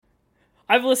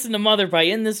I've listened to Mother by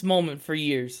In This Moment for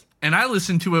years. And I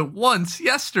listened to it once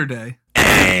yesterday.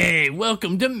 Hey,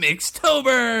 welcome to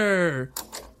Mixtober!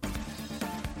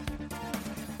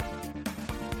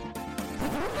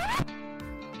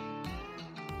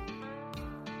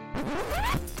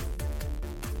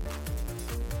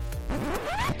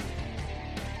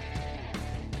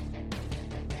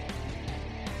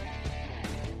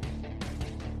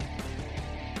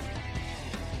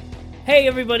 Hey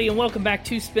everybody, and welcome back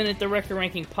to Spin It, the Record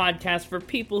Ranking Podcast for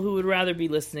people who would rather be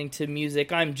listening to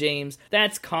music. I'm James,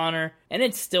 that's Connor, and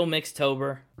it's still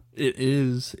Mixtober. It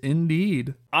is,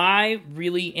 indeed. I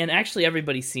really, and actually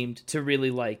everybody seemed to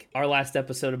really like our last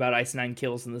episode about Ice Nine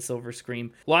Kills and the Silver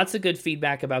Scream. Lots of good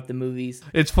feedback about the movies.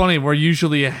 It's funny, we're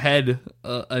usually ahead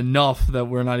enough that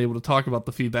we're not able to talk about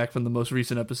the feedback from the most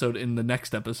recent episode in the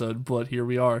next episode, but here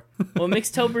we are. Well,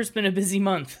 Mixtober's been a busy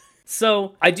month.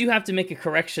 So, I do have to make a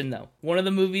correction, though. One of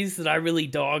the movies that I really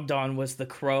dogged on was The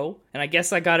Crow, and I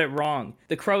guess I got it wrong.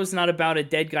 The Crow is not about a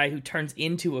dead guy who turns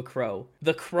into a crow.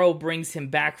 The crow brings him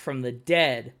back from the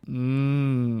dead.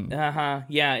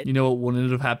 Yeah. You know what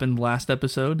wouldn't have happened last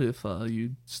episode if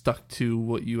you stuck to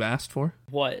what you asked for?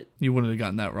 What? You wouldn't have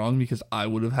gotten that wrong because I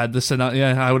would have had the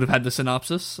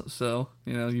synopsis, so,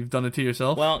 you've done it to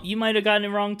yourself. Well, you might have gotten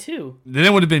it wrong, too. Then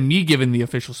it would have been me giving the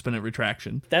official Spin It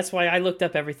retraction. That's why I looked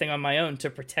up everything on my own to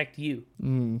protect you.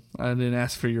 I didn't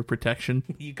ask for your protection.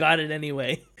 You got it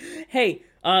anyway. Hey,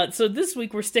 so this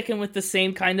week we're sticking with the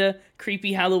same kind of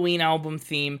creepy Halloween album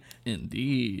theme.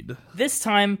 Indeed. This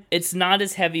time, it's not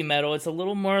as heavy metal. It's a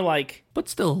little more like... But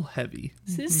still heavy.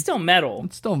 It's still metal.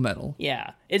 It's still metal.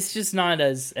 Yeah. It's just not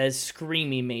as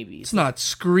screamy, maybe. It's not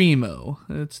screamo.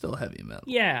 It's still heavy metal.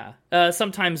 Yeah.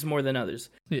 Sometimes more than others.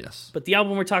 Yes. But the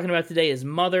album we're talking about today is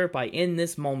Mother by In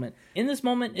This Moment. In This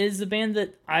Moment is a band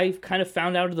that I kind of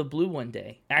found out of the blue one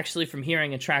day, actually from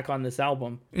hearing a track on this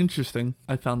album. Interesting.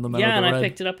 I found them out of the Yeah, and red. I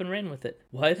picked it up and ran with it.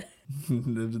 What?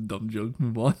 That was a dumb joke.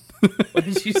 Move on. What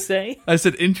did you say? I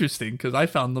said interesting because I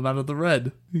found them out of the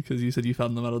red because you said you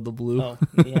found them out of the blue. Oh,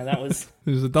 yeah, that was...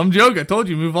 It was a dumb joke. I told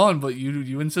you move on, but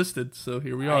you insisted, so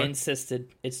here we are. I insisted.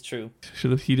 It's true.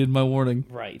 Should have heeded my warning.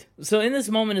 Right. So In This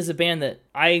Moment is a band that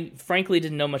I frankly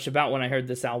didn't know much about when I heard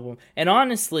this album. And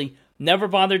honestly, never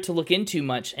bothered to look into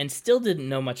much and still didn't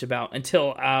know much about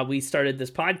until we started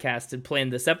this podcast and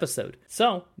planned this episode.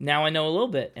 So now I know a little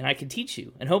bit and I can teach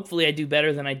you. And hopefully I do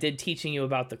better than I did teaching you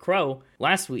about The Crow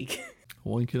last week.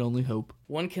 One can only hope.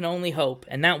 One can only hope,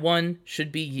 and that one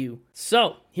should be you.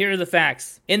 So, here are the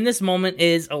facts. In This Moment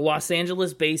is a Los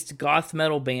Angeles-based goth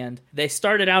metal band. They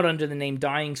started out under the name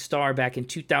Dying Star back in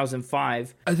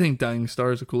 2005. I think Dying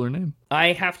Star is a cooler name.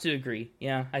 I have to agree.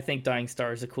 Yeah, I think Dying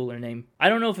Star is a cooler name. I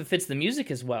don't know if it fits the music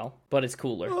as well, but it's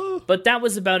cooler. But that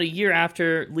was about a year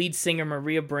after lead singer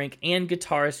Maria Brink and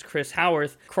guitarist Chris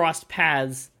Howarth crossed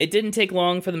paths. It didn't take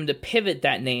long for them to pivot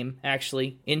that name,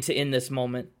 actually, into In This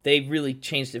Moment. They really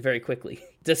changed it very quickly,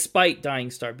 despite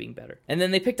Dying Star being better. And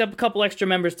then they picked up a couple extra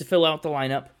members to fill out the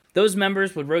lineup. Those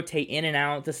members would rotate in and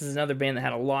out. This is another band that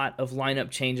had a lot of lineup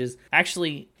changes.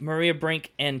 Actually, Maria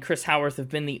Brink and Chris Howarth have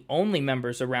been the only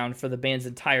members around for the band's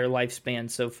entire lifespan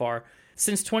so far.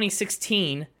 Since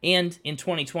 2016, and in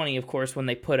 2020, of course, when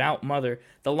they put out Mother,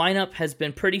 the lineup has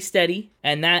been pretty steady,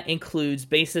 and that includes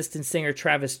bassist and singer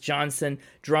Travis Johnson,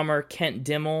 drummer Kent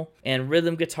Dimmel, and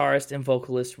rhythm guitarist and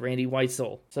vocalist Randy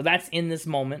Weitzel. So that's In This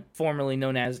Moment, formerly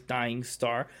known as Dying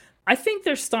Star. I think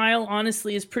their style,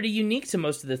 honestly, is pretty unique to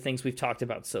most of the things we've talked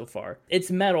about so far. It's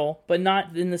metal, but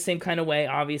not in the same kind of way,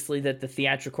 obviously, that the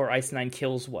theatrical Ice Nine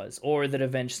Kills was, or that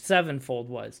Avenged Sevenfold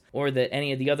was, or that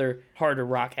any of the other harder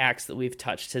rock acts that we've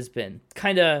touched has been.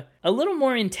 Kind of a little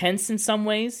more intense in some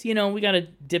ways. You know, we gotta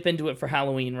dip into it for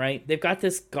Halloween, right? They've got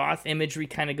this goth imagery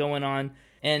kind of going on,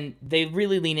 and they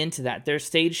really lean into that. Their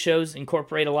stage shows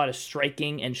incorporate a lot of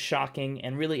striking and shocking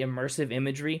and really immersive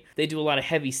imagery. They do a lot of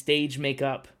heavy stage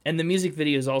makeup, and the music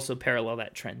videos also parallel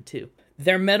that trend too.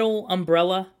 Their metal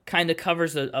umbrella kind of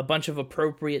covers a bunch of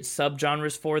appropriate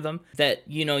subgenres for them that,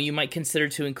 you might consider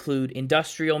to include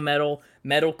industrial metal,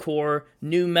 metalcore,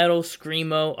 new metal,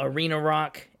 screamo, arena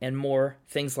rock, and more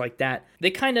things like that.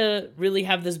 They kind of really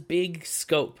have this big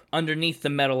scope underneath the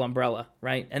metal umbrella,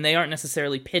 right? And they aren't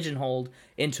necessarily pigeonholed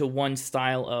into one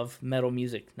style of metal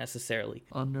music necessarily.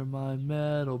 Under my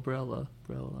metal umbrella,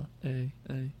 ay.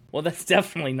 Well, that's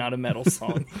definitely not a metal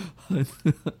song.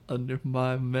 Under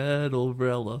my metal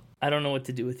umbrella. I don't know what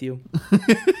to do with you.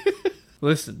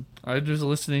 Listen, I'm just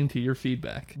listening to your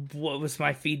feedback. What was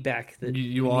my feedback? That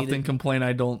you often complain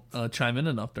I don't chime in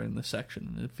enough during this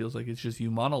section. It feels like it's just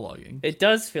you monologuing. It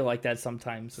does feel like that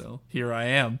sometimes. So here I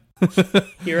am.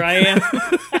 Here I am.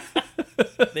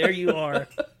 There you are.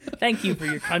 Thank you for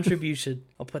your contribution.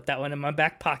 I'll put that one in my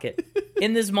back pocket.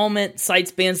 In this moment,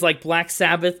 cites bands like Black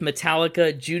Sabbath,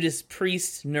 Metallica, Judas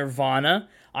Priest, Nirvana,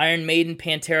 Iron Maiden,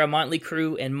 Pantera, Motley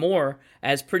Crue, and more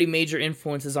as pretty major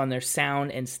influences on their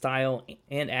sound and style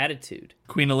and attitude.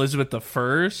 Queen Elizabeth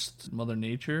I, Mother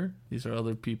Nature. These are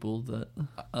other people that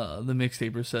the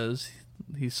mixtaper says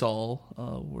he saw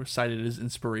were cited as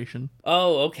inspiration.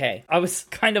 Oh, okay. I was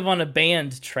kind of on a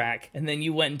band track, and then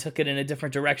you went and took it in a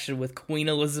different direction with Queen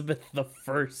Elizabeth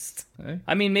I. Hey?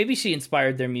 I mean, maybe she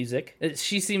inspired their music.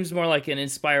 She seems more like an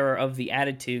inspirer of the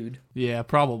attitude. Yeah,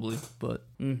 probably, but...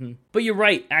 But you're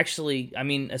right, actually. I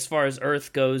mean, as far as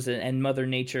Earth goes and Mother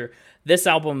Nature, this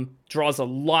album draws a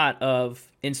lot of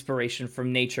inspiration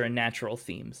from nature and natural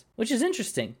themes, which is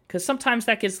interesting, because sometimes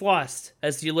that gets lost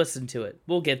as you listen to it.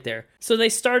 We'll get there. So they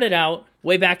started out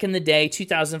way back in the day,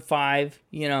 2005,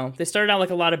 they started out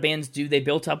like a lot of bands do. They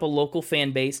built up a local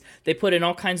fan base. They put in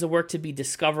all kinds of work to be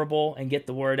discoverable and get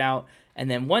the word out. And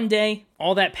then one day,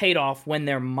 all that paid off when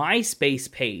their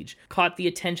MySpace page caught the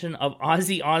attention of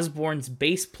Ozzy Osbourne's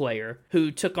bass player,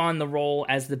 who took on the role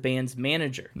as the band's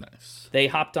manager. Nice. They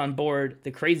hopped on board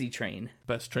the crazy train.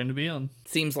 Best train to be on.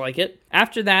 Seems like it.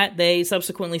 After that, they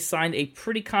subsequently signed a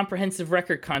pretty comprehensive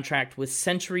record contract with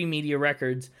Century Media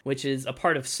Records, which is a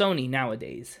part of Sony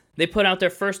nowadays. They put out their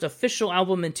first official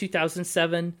album in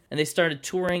 2007, and they started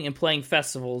touring and playing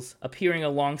festivals, appearing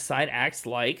alongside acts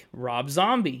like Rob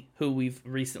Zombie, who we've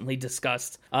recently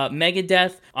discussed,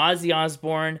 Megadeth, Ozzy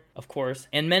Osbourne, of course,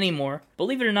 and many more.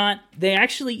 Believe it or not, they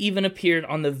actually even appeared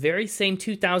on the very same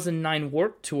 2009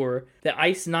 Warped Tour that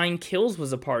Ice Nine Kills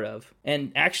was a part of.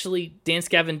 And actually, Dance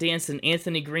Gavin Dance and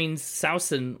Anthony Green's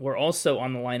Sausen were also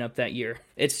on the lineup that year.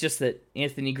 It's just that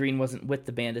Anthony Green wasn't with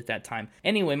the band at that time.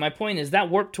 Anyway, my point is that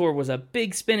Warped Tour was a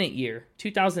big Spin It year.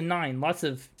 2009, lots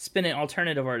of Spin It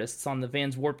alternative artists on the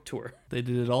Vans Warped Tour. They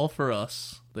did it all for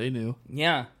us. They knew.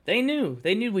 Yeah, they knew.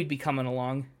 They knew we'd be coming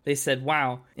along. They said,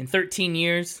 wow, in 13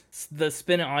 years, the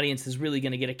Spin It audience is really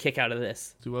going to get a kick out of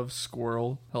this. Do you have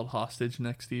Squirrel held hostage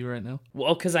next to you right now?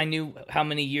 Well, because I knew how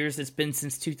many years it's been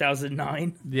since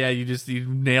 2009. Yeah, you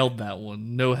nailed that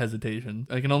one. No hesitation.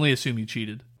 I can only assume you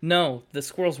cheated. No, the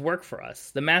squirrels work for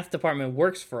us. The math department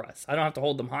works for us. I don't have to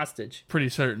hold them hostage. Pretty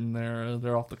certain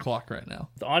they're off the clock right now.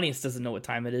 The audience doesn't know what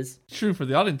time it is. True, for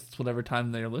the audience, it's whatever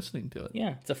time they are listening to it.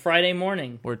 Yeah, it's a Friday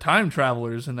morning. We're time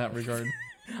travelers in that regard.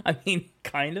 I mean,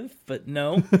 kind of, but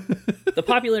no. The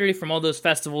popularity from all those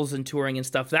festivals and touring and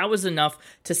stuff, that was enough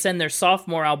to send their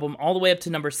sophomore album all the way up to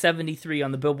number 73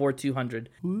 on the Billboard 200.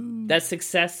 Ooh. That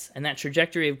success and that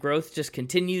trajectory of growth just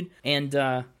continued, and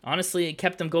honestly, it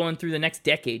kept them going through the next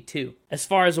decade, too. As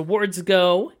far as awards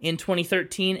go, in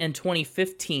 2013 and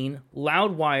 2015,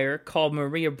 Loudwire called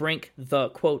Maria Brink the,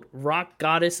 quote, rock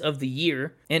goddess of the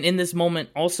year, and in this moment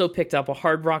also picked up a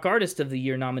hard rock artist of the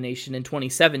year nomination in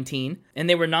 2017, and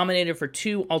they were nominated for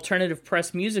 2 Alternative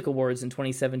Press Music Awards in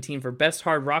 2017 for Best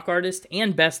Hard Rock Artist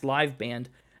and Best Live Band.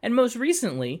 And most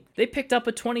recently, they picked up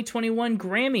a 2021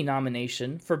 Grammy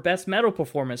nomination for Best Metal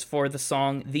Performance for the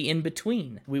song The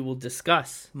In-Between. We will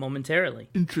discuss momentarily.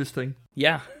 Interesting.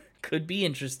 Yeah, could be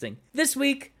interesting. This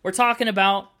week, we're talking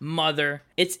about Mother.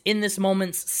 It's In This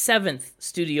Moment's 7th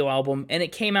studio album, and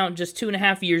it came out just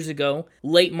 2.5 years ago,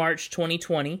 late March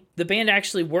 2020. The band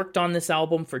actually worked on this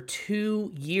album for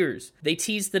 2 years. They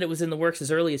teased that it was in the works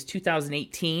as early as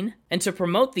 2018, and to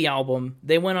promote the album,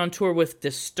 they went on tour with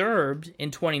Disturbed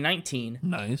in 2019.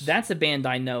 Nice. That's a band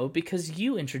I know because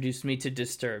you introduced me to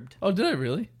Disturbed. Oh, did I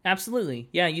really? Absolutely.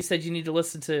 Yeah, you said you need to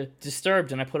listen to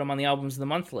Disturbed, and I put them on the Albums of the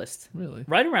Month list. Really?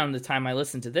 Right around the time I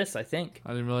listened to this, I think. I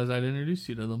didn't realize I'd introduced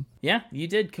you to them. Yeah, you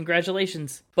did.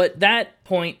 Congratulations. But that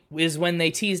point is when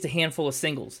they teased a handful of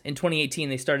singles. In 2018,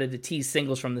 they started to tease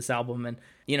singles from this album and,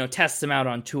 test them out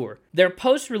on tour. Their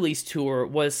post-release tour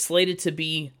was slated to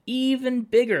be even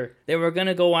bigger. They were going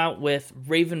to go out with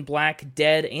Raven Black,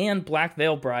 Dead, and Black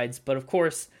Veil Brides, but of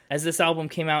course, as this album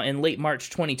came out in late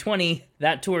March 2020,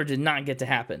 that tour did not get to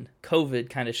happen. COVID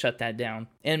kind of shut that down.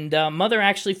 And Mother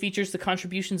actually features the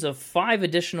contributions of 5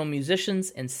 additional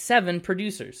musicians and 7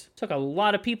 producers. Took a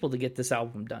lot of people to get this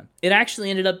album done. It actually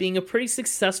ended up being a pretty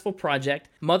successful project.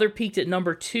 Mother peaked at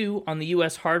number 2 on the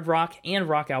US hard rock and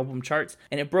rock album charts,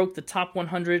 and it broke the top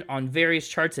 100 on various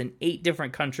charts in 8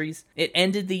 different countries. It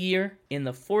ended the year in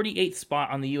the 48th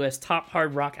spot on the US top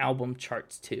hard rock album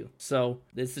charts too. So,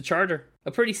 it's the charter.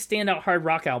 A pretty standout hard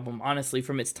rock album, honestly,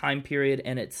 from its time period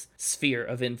and its sphere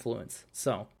of influence.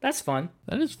 So, that's fun.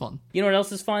 That is fun. You know what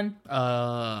else is fun?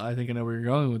 I think I know where you're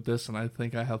going with this, and I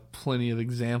think I have plenty of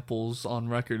examples on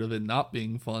record of it not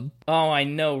being fun. Oh, I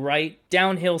know, right?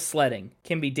 Downhill sledding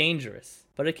can be dangerous,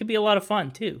 but but it could be a lot of fun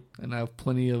too. And I have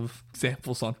plenty of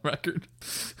examples on record.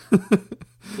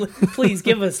 Please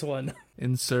give us one.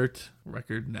 Insert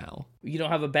record now. You don't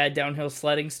have a bad downhill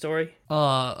sledding story?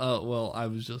 Well, I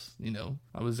was just,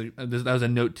 that was a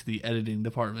note to the editing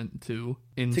department to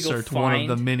insert one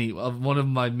of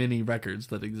my mini records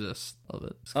that exists of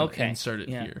it. Okay. Insert it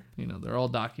here. They're all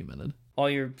documented. All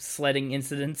your sledding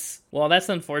incidents. Well, that's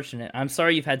unfortunate. I'm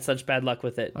sorry you've had such bad luck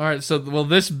with it. All right, so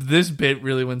this bit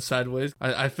really went sideways.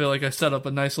 I feel like I set up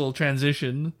a nice little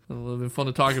transition. It would have been fun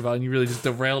to talk about, and you really just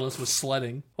derailed us with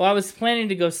sledding. Well, I was planning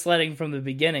to go sledding from the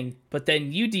beginning, but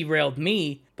then you derailed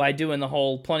me by doing the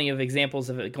whole plenty of examples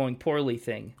of it going poorly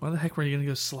thing. Why the heck were you going to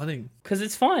go sledding? Because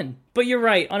it's fun. But you're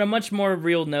right. On a much more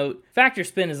real note, Factor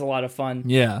Spin is a lot of fun.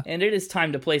 Yeah. And it is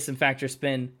time to play some Factor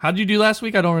Spin. How'd you do last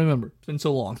week? I don't remember. It's been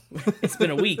so long. It's been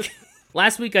a week.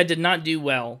 Last week I did not do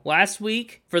well. Last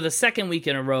week, for the second week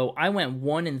in a row, I went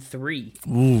 1-3.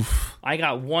 Oof. I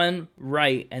got 1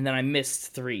 right, and then I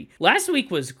missed 3. Last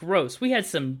week was gross. We had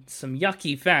some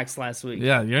yucky facts last week.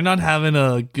 Yeah, you're not having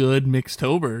a good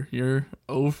Mixtober. You're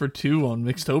 0 for 2 on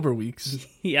Mixtober weeks.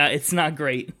 Yeah, it's not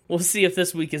great. We'll see if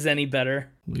this week is any better.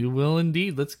 We will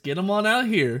indeed. Let's get him on out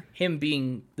here. Him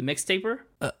being the mixtaper?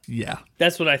 Yeah.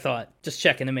 That's what I thought. Just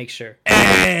checking to make sure.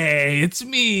 Hey, it's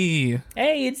me.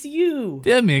 Hey, it's you.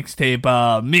 The Mixtape,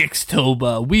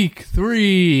 Mixtober, week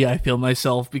 3. I feel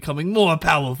myself becoming more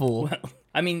powerful.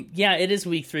 I mean, yeah, it is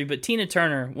week 3, but Tina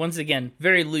Turner, once again,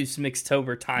 very loose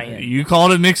Mixtober tie-in. You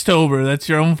called it Mixtober. That's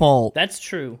your own fault. That's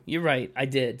true. You're right. I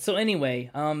did. So anyway,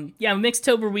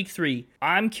 Mixtober week 3.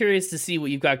 I'm curious to see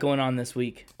what you've got going on this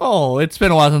week. Oh, it's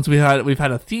been a while since we've had a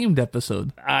themed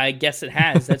episode. I guess it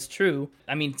has. That's true.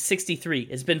 I mean, 63.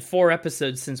 It's been 4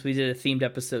 episodes since we did a themed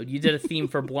episode. You did a theme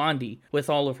for Blondie with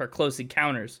all of her close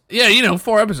encounters. Yeah,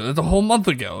 4 episodes. That's a whole month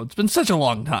ago. It's been such a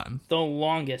long time. The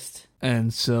longest.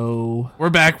 And so we're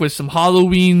back with some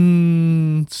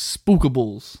Halloween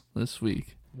spookables this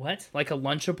week. What? Like a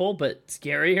Lunchable, but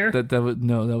scarier?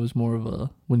 That was more of a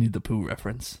Winnie the Pooh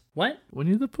reference. What?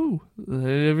 Winnie the Pooh. Have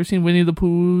you ever seen Winnie the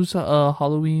Pooh's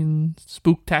Halloween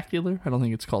Spooktacular? I don't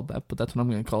think it's called that, but that's what I'm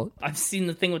going to call it. I've seen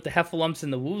the thing with the Heffalumps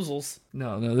and the Woozles.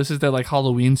 No, this is their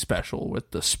Halloween special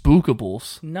with the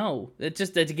spookables. No, it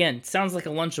again sounds like a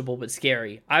Lunchable, but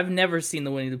scary. I've never seen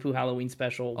the Winnie the Pooh Halloween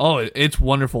special. Oh, it's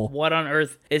wonderful. What on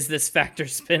earth is this Factor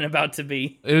Spin about to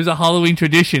be? It was a Halloween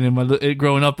tradition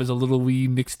growing up as a little wee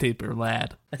mixtaper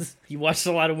lad. You watched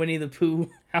a lot of Winnie the Pooh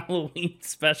Halloween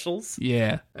specials?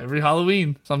 Yeah, every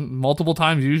Halloween, multiple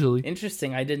times usually.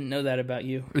 Interesting. I didn't know that about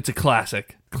you. It's a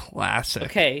classic.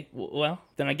 Okay, well,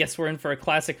 then I guess we're in for a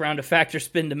classic round of Factor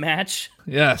Spin to match.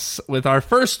 Yes, with our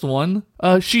first one,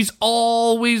 she's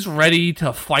always ready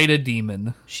to fight a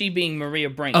demon. She being Maria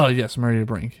Brink. Oh, yes, Maria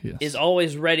Brink, yes. Is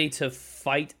always ready to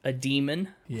fight a demon.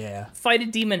 Yeah. Fight a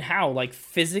demon how? Like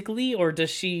physically, or does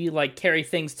she carry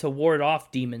things to ward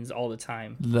off demons all the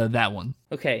time? That one.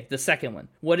 Okay, the second one.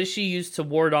 What does she use to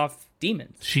ward off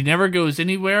demons? She never goes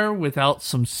anywhere without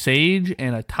some sage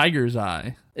and a tiger's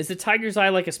eye. Is the tiger's eye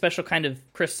like a special kind of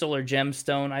crystal or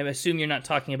gemstone? I assume you're not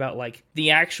talking about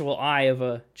the actual eye of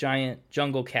a giant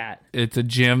jungle cat. It's a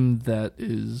gem that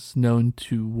is known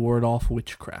to ward off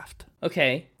witchcraft.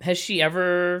 Okay. Has she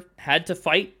ever had to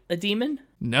fight a demon?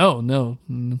 No,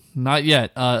 not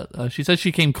yet. She says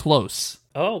she came close.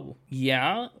 Oh,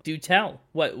 yeah? Do tell.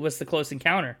 What was the close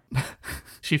encounter?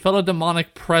 She felt a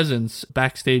demonic presence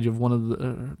backstage of one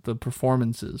of the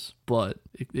performances, but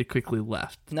it quickly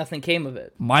left. Nothing came of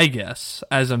it. My guess,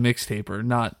 as a mixtaper,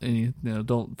 not any,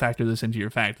 don't factor this into your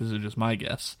fact. This is just my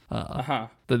guess.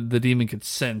 The demon could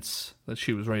sense that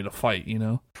she was ready to fight.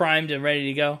 Primed and ready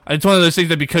to go. It's one of those things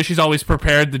that because she's always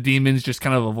prepared, the demons just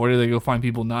kind of avoid her. They go find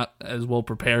people not as well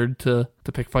prepared to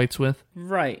pick fights with.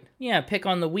 Right. Yeah, pick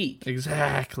on the weak.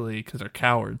 Exactly, because they're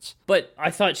cowards. But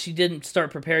I thought she didn't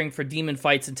start preparing for demon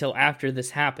fights until after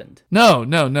this happened.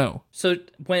 No. So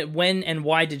when and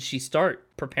why did she start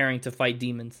preparing to fight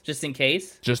demons? Just in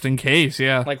case? Just in case,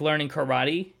 yeah. Like learning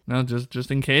karate? No,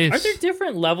 just in case. Are there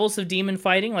different levels of demon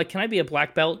fighting? Can I be a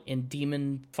black belt in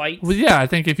demon fights? Well, yeah, I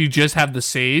think if you just have the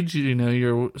sage,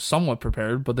 you're somewhat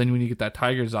prepared. But then when you get that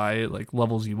tiger's eye, it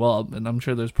levels you up. And I'm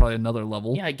sure there's probably another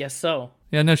level. Yeah, I guess so.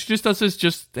 Yeah, no, she just does this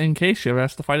just in case she ever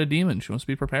has to fight a demon. She wants to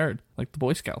be prepared, like the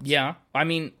Boy Scouts. Yeah, I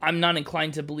mean, I'm not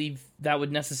inclined to believe that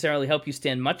would necessarily help you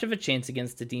stand much of a chance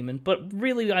against a demon, but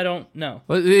really, I don't know.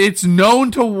 But it's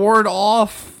known to ward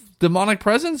off demonic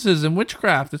presences and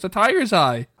witchcraft. It's a tiger's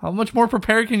eye. How much more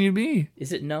prepared can you be?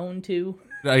 Is it known to?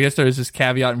 I guess there's this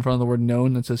caveat in front of the word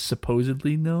known that says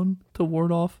supposedly known to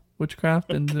ward off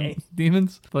witchcraft and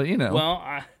demons, but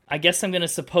Well, I guess I'm going to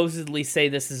supposedly say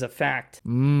this is a fact.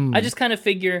 I just kind of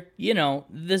figure,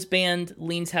 this band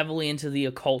leans heavily into the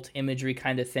occult imagery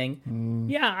kind of thing.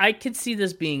 Yeah, I could see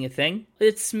this being a thing.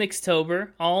 It's Mixtober.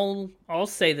 I'll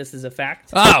say this is a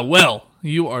fact. Well,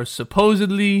 you are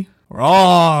supposedly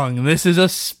wrong. This is a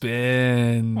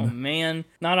spin. Oh, man.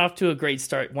 Not off to a great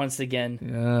start once again.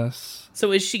 Yes.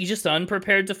 So is she just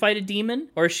unprepared to fight a demon?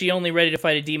 Or is she only ready to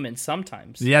fight a demon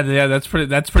sometimes? Yeah, that's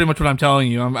pretty much what I'm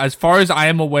telling you. As far as I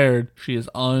am aware, she is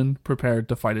unprepared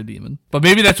to fight a demon. But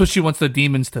maybe that's what she wants the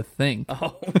demons to think.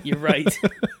 Oh, you're right.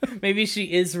 Maybe she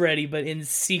is ready, but in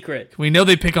secret. We know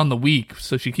they pick on the weak,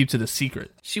 so she keeps it a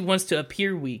secret. She wants to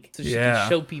appear weak, so she can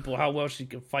show people how well she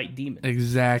can fight demons.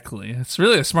 Exactly. It's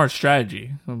really a smart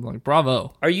strategy. I'm like,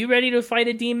 bravo. Are you ready to fight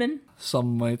a demon?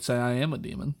 Some might say I am a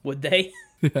demon. Would they?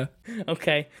 Yeah.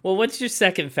 Okay. Well, what's your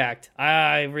second fact?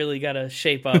 I really gotta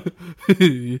shape up.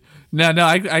 No,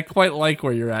 I quite like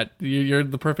where you're at. You're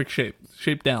in the perfect shape.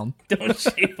 Shape down. Don't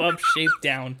shape up, shape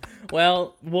down.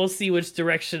 Well, we'll see which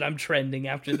direction I'm trending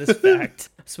after this fact.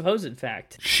 Supposed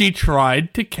fact. She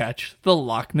tried to catch the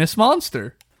Loch Ness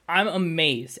Monster. I'm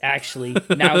amazed, actually,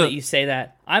 now that you say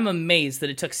that. I'm amazed that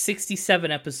it took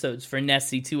 67 episodes for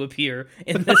Nessie to appear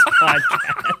in this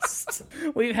podcast.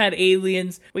 We've had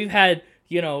aliens, we've had,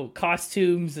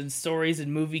 costumes and stories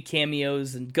and movie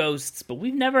cameos and ghosts, but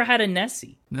we've never had a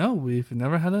Nessie. No, we've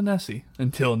never had a Nessie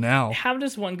until now. How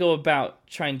does one go about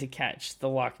trying to catch the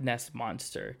Loch Ness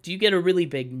Monster? Do you get a really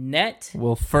big net?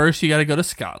 Well, first you got to go to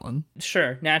Scotland.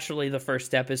 Sure. Naturally, the first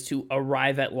step is to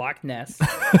arrive at Loch Ness.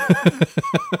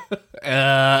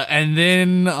 And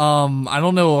then, I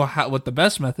don't know what the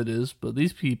best method is, but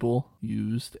these people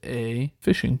used a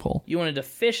fishing pole. You wanted to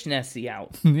fish Nessie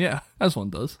out. Yeah, as one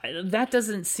does. That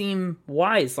doesn't seem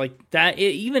wise. Like that,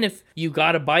 even if you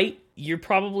got a bite, you're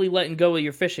probably letting go of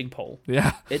your fishing pole.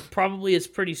 Yeah. It probably is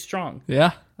pretty strong.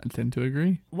 Yeah, I tend to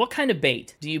agree. What kind of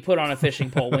bait do you put on a fishing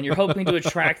pole when you're hoping to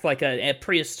attract like a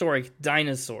prehistoric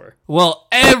dinosaur? Well,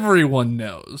 everyone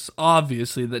knows,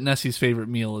 obviously, that Nessie's favorite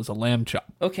meal is a lamb chop.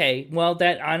 Okay, well,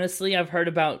 that honestly, I've heard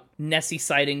about Nessie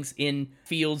sightings in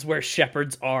fields where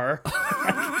shepherds are.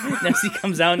 Nessie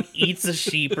comes out and eats a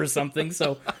sheep or something,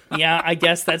 so yeah, I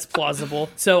guess that's plausible.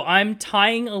 So I'm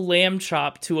tying a lamb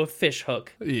chop to a fish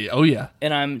hook. Yeah, oh yeah.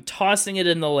 And I'm tossing it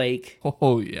in the lake.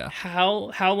 Oh yeah.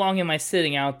 How long am I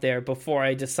sitting out there before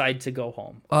I decide to go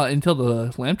home? Until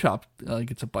the lamb chop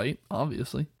gets a bite,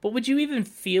 obviously. But would you even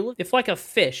feel it? If like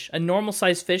a normal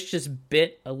sized fish just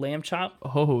bit a lamb chop?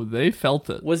 Oh, they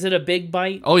felt it. Was it a big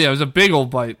bite? Oh yeah, it was a big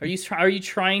old bite. Are you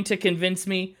trying to convince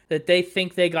me that they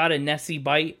think they got a Nessie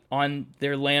bite on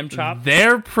their lamb chop?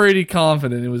 They're pretty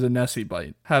confident it was a Nessie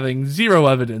bite, having zero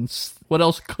evidence. What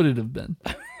else could it have been?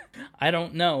 I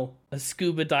don't know. A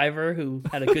scuba diver who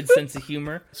had a good sense of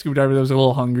humor. Scuba diver that was a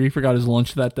little hungry, forgot his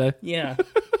lunch that day. Yeah.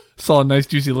 Saw a nice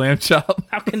juicy lamb chop.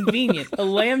 How convenient. A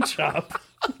lamb chop.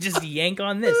 Just yank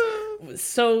on this.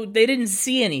 So they didn't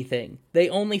see anything. They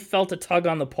only felt a tug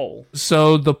on the pole.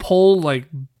 So the pole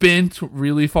bent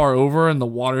really far over and the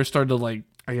water started to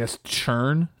I guess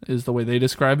churn is the way they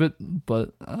describe it,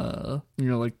 but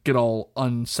get all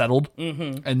unsettled.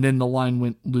 Mm-hmm. And then the line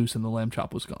went loose and the lamb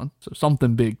chop was gone. So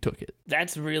something big took it.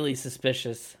 That's really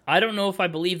suspicious. I don't know if I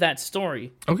believe that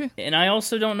story. Okay. And I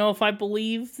also don't know if I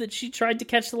believe that she tried to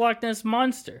catch the Loch Ness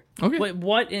Monster. Okay.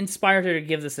 What inspired her to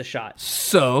give this a shot?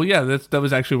 So, yeah, that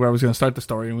was actually where I was going to start the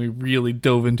story, and we really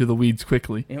dove into the weeds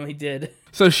quickly. And we did.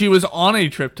 So she was on a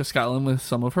trip to Scotland with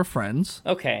some of her friends.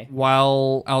 Okay.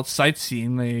 While out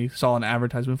sightseeing, they saw an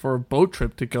advertisement for a boat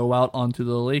trip to go out onto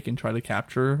the lake and try to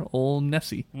capture old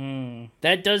Nessie.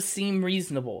 That does seem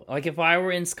reasonable. Like if I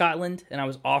were in Scotland and I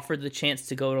was offered the chance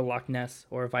to go to Loch Ness,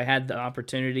 or if I had the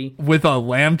opportunity. With a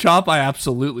lamb chop, I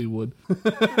absolutely would.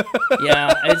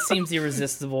 Yeah, it seems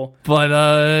irresistible. But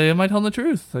am I telling the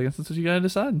truth? I guess that's what you gotta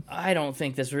decide. I don't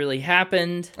think this really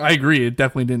happened. I agree, it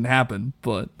definitely didn't happen,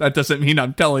 but that doesn't mean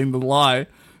I'm telling the lie.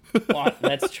 Well,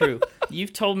 that's true.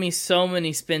 You've told me so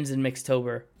many spins in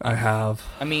Mixtober. I have.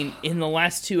 I mean, in the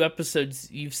last 2 episodes,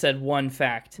 you've said one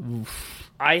fact. Oof.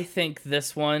 I think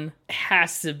this one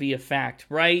has to be a fact,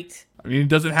 right? I mean, it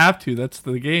doesn't have to. That's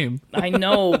the game. I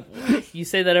know you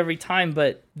say that every time,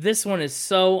 but this one is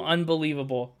so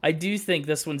unbelievable. I do think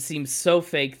this one seems so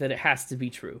fake that it has to be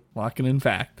true. Locking in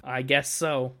fact. I guess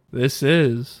so. This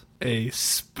is a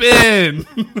spin.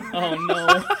 Oh,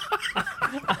 no.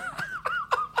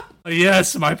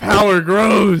 Yes, my power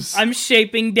grows. I'm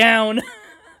shaping down.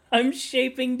 I'm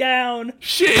shaping down.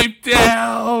 Shape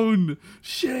down!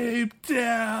 Shape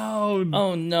down!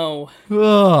 Oh no.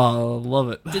 Oh, love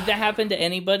it. Did that happen to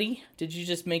anybody? Did you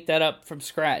just make that up from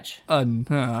scratch? I made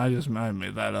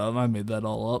that up. I made that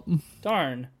all up.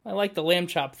 Darn. I like the lamb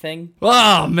chop thing.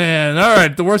 Oh, man. All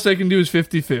right. The worst I can do is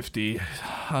 50-50.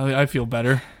 I feel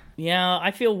better. Yeah, I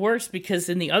feel worse because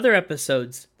in the other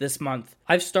episodes this month,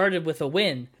 I've started with a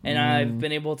win and I've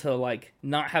been able to like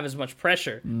not have as much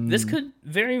pressure. This could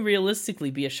very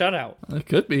realistically be a shutout. It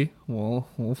could be. Well,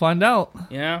 we'll find out.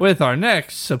 Yeah. With our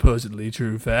next supposedly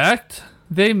true fact,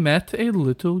 they met a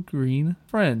little green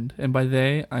friend. And by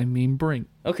they, I mean Brink.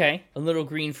 Okay, a little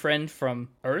green friend from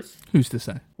Earth. Who's to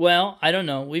say? Well, I don't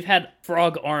know. We've had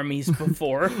frog armies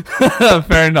before.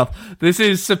 Fair enough. This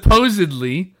is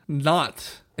supposedly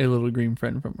not a little green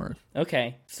friend from Earth.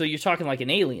 Okay, so you're talking like an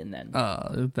alien then.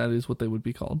 That is what they would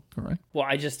be called, correct? Well,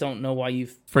 I just don't know why you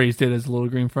Phrased it as a little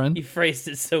green friend. phrased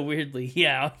it so weirdly.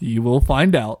 Yeah. You will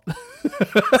find out.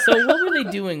 So what were they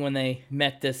doing when they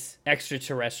met this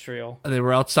extraterrestrial? They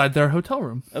were outside their hotel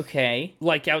room. Okay,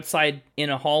 like outside in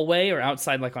a hallway or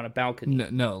outside like on a balcony?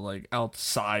 No, like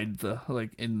outside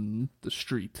like in the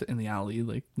street, in the alley,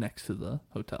 like next to the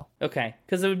hotel. Okay,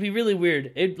 because it would be really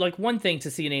weird. It like one thing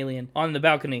to see an alien on the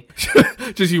balcony.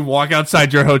 Just you walk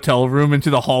outside your hotel room into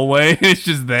the hallway, and it's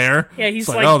just there. Yeah, he's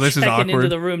It's like oh, this is checking into awkward.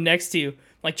 the room next to you,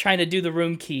 like trying to do the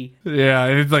room key. Yeah,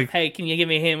 and it's like, Hey, can you give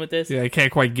me a hand with this? yeah, I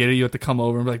can't quite get it. You have to come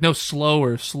over and be like, no,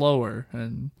 slower,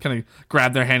 and kind of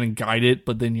grab their hand and guide it,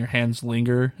 but then your hands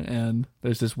linger, and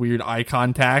there's this weird eye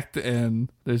contact,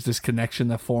 and there's this connection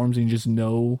that forms, and you just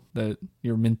know that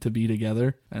you're meant to be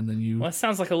together, and then you Well, that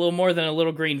sounds like a little more than a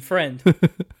little green friend.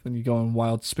 then you go on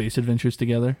wild space adventures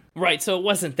together. Right, so it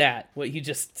wasn't that, what you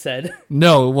just said.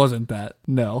 No, it wasn't that.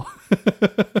 No.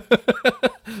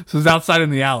 So it's outside in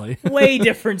the alley. Way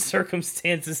different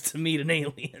circumstances to meet an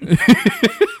alien.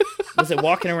 Was it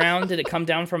walking around? Did it come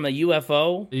down from a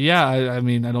UFO? Yeah, I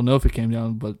mean, I don't know if it came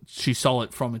down, but she saw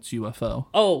it from its UFO.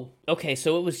 Oh, okay,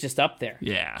 so it was just up there.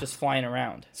 Yeah. Just flying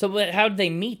around. So but how did they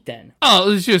meet then?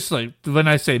 Oh, it's just like, when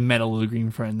I say met a little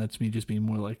green friend, that's me just being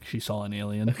more like she saw an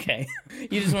alien. Okay.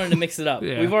 You just wanted to mix it up.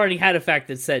 Yeah. We've already had a fact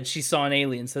that said she saw an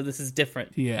alien, so this is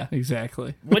different. Yeah,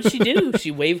 exactly. What'd she do?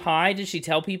 She wave hi? Did she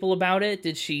tell people about it?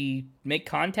 Did she make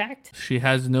contact? She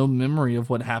has no memory of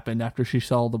what happened after she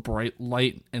saw the bright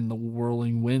light and the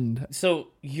whirling wind. So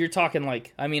you're talking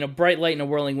like, I mean, a bright light and a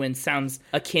whirling wind sounds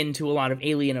akin to a lot of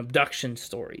alien abduction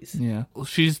stories. Yeah.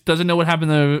 She doesn't know what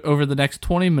happened over the next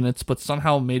 20 minutes, but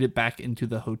somehow made it back into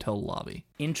the hotel lobby.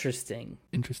 Interesting.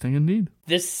 Interesting indeed.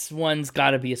 This one's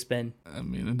got to be a spin. I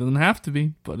mean, it doesn't have to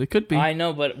be, but it could be. I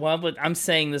know, but I'm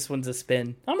saying this one's a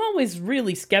spin. I'm always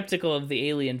really skeptical of the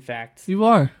alien facts. You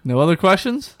are. No other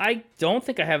questions? I don't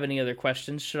think I have any other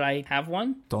questions. Should I have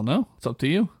one? Don't know. It's up to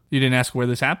you. You didn't ask where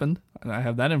this happened. I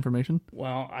have that information.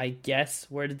 Well, I guess,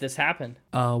 where did this happen?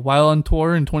 While on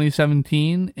tour in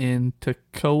 2017 in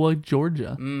Toccoa,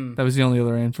 Georgia. That was the only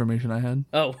other information I had.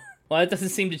 Oh, well, that doesn't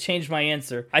seem to change my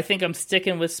answer. I think I'm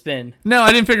sticking with spin. No,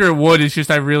 I didn't figure it would. It's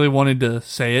just I really wanted to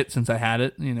say it since I had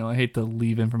it. You know, I hate to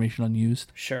leave information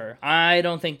unused. Sure. I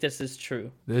don't think this is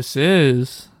true. This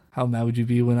is... How mad would you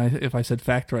be if I said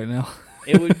fact right now?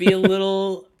 It would be a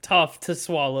little tough to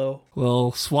swallow.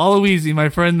 Well, swallow easy, my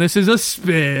friend. This is a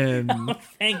spin.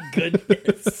 Thank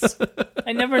goodness.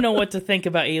 I never know what to think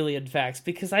about alien facts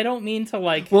because I don't mean to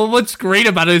like... Well, what's great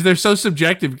about it is they're so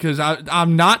subjective because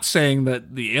I'm not saying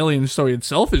that the alien story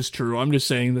itself is true. I'm just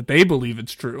saying that they believe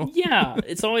it's true. Yeah,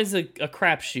 it's always a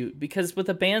crapshoot because with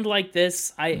a band like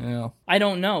this, Yeah. I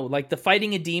don't know. Like the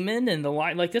fighting a demon and the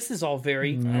like this is all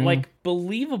very like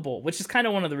believable, which is kind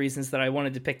of one of the reasons that I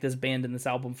wanted to pick this band and this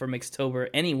album for Mixtober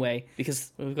anyway,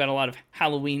 because we've got a lot of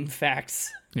Halloween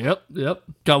facts. Yep.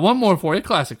 Got one more for you,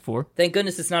 classic 4. Thank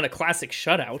goodness it's not a classic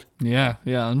shutout. Yeah,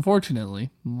 unfortunately.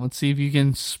 Let's see if you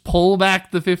can pull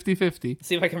back the 50-50.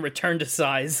 See if I can return to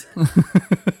size.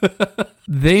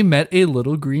 They met a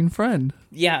little green friend.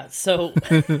 Yeah, so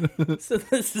this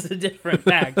is a different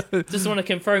fact. Just want to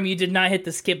confirm you did not hit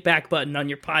the skip back button on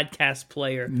your podcast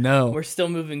player. No. We're still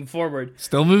moving forward.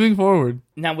 Still moving forward.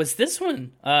 Now, was this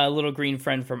one a little green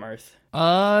friend from Earth?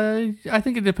 I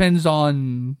think it depends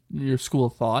on your school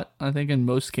of thought. I think in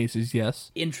most cases,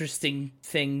 yes. Interesting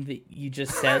thing that you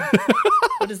just said.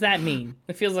 What does that mean?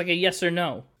 It feels like a yes or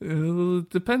no. It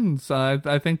depends.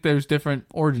 I think there's different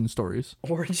origin stories.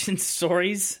 Origin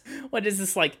stories? What is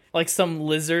this, like some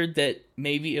lizard that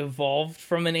maybe evolved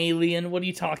from an alien? What are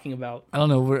you talking about? I don't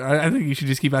know. I think you should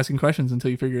just keep asking questions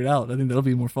until you figure it out. I think that'll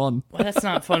be more fun. Well, that's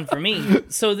not fun for me.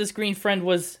 So this green friend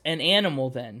was an animal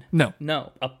then? No.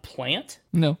 No. A plant?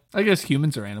 No. I guess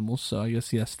humans are animals, so I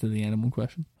guess yes to the animal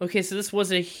question. Okay, so this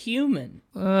was a human.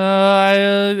 In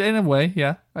a way,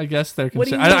 yeah. I guess they're What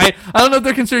do considered. you mean? I don't know if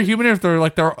they're considered human or if they're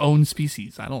like their own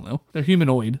species. I don't know. They're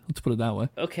humanoid. Let's put it that way.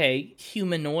 Okay,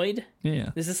 humanoid?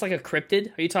 Yeah. Is this like a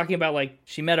cryptid? Are you talking about like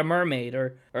she met a mermaid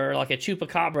or like a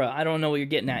chupacabra? I don't know what you're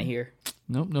getting at here.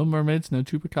 Nope. No mermaids. No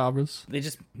chupacabras. They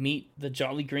just meet the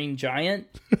Jolly Green Giant?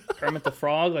 Kermit the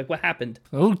Frog? Like, what happened?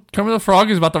 Oh, Kermit the Frog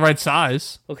is about the right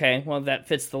size. Okay, well, that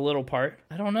fits the little part.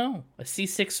 I don't know. A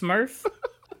C6 Smurf?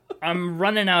 I'm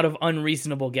running out of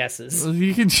unreasonable guesses.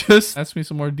 You can just ask me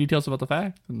some more details about the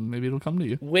fact, and maybe it'll come to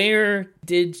you. Where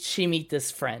did she meet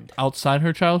this friend? Outside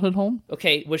her childhood home?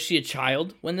 Okay, was she a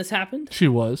child when this happened? She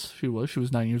was. She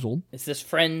was 9 years old. Is this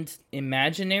friend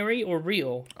imaginary or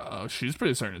real? She's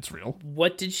pretty certain it's real.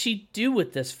 What did she do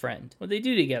with this friend? What did they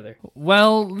do together?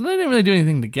 Well, they didn't really do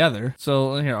anything together.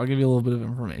 So here, I'll give you a little bit of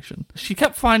information. She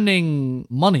kept finding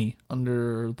money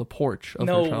under the porch of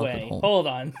her No childhood way. home. Hold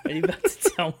on. Are you about to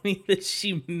tell me that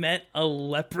she met a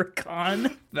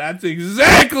leprechaun? That's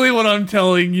exactly what I'm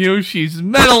telling you. She's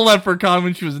met a leprechaun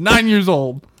when she was 9 years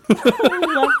old.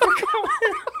 Leprechaun?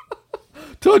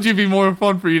 Told you it'd be more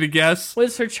fun for you to guess.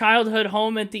 Was her childhood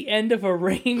home at the end of a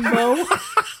rainbow?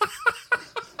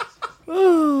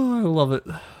 Oh, I love it.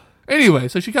 Anyway,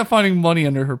 so she kept finding money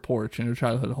under her porch in her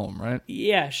childhood home, right?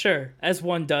 Yeah, sure. As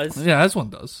one does. Yeah, as one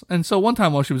does. And so one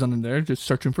time while she was under there, just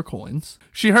searching for coins,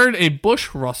 she heard a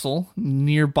bush rustle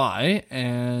nearby,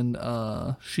 and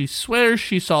she swears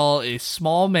she saw a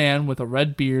small man with a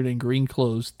red beard and green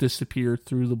clothes disappear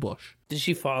through the bush. Did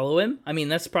she follow him? I mean,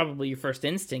 that's probably your first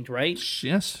instinct, right?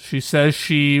 Yes, she says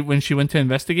when she went to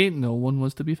investigate, no one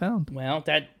was to be found. Well,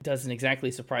 that doesn't exactly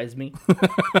surprise me.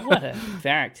 What a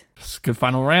fact. It's a good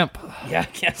final ramp. Yeah,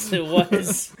 I guess it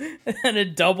was. And a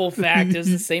double fact. It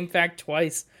was the same fact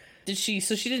twice.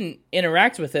 So she didn't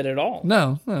interact with it at all.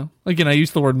 No. Again, I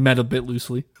used the word met a bit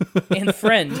loosely. And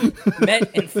friend.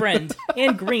 Met and friend.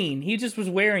 And green. He just was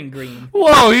wearing green.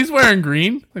 Whoa, he's wearing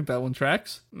green. I think that one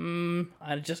tracks. I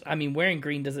mean, wearing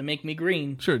green doesn't make me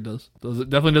green. Sure it does. It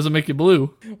definitely doesn't make you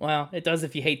blue. Well, it does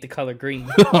if you hate the color green.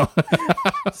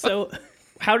 So,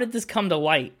 how did this come to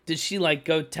light? Did she,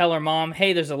 go tell her mom,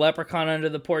 hey, there's a leprechaun under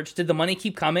the porch? Did the money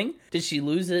keep coming? Did she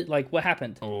lose it? What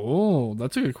happened? Oh,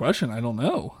 that's a good question. I don't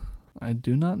know. I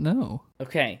do not know.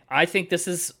 Okay, I think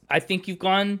you've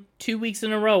gone 2 weeks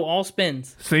in a row, all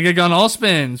spins. Think I got all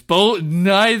spins.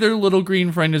 Neither little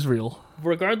green friend is real.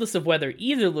 Regardless of whether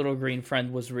either little green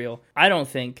friend was real, I don't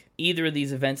think either of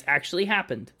these events actually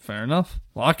happened. Fair enough.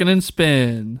 Locking in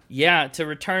spin. Yeah, to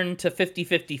return to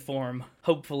 50-50 form,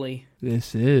 hopefully.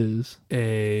 This is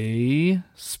a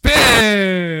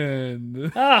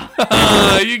spin.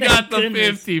 Ah, You got the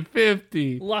goodness.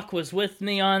 50-50. Luck was with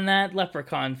me on that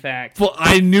leprechaun fact. Well,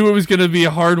 I knew it was going to be a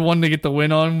hard one to get the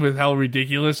win on with how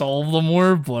ridiculous all of them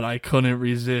were, but I couldn't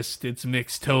resist. It's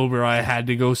Mixtober. I had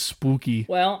to go spooky.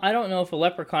 Well, I don't know if a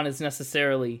leprechaun is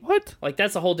necessarily... What?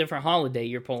 that's a whole different holiday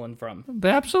you're pulling from.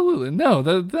 Absolutely. No,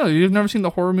 you've never seen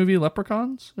the horror movie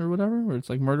Leprechauns or whatever, where it's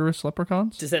like murderous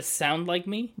leprechauns? Does that sound like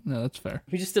me? No, that's fair.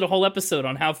 We just did a whole episode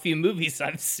on how few movies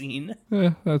I've seen.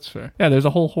 Yeah, that's fair. Yeah, there's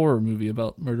a whole horror movie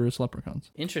about murderous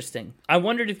leprechauns. Interesting. I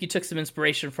wondered if you took some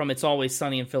inspiration from It's Always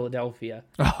Sunny in Philadelphia.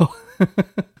 Oh,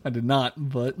 I did not,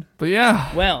 but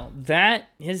yeah. Well, that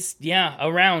is,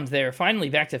 around there. Finally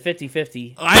back to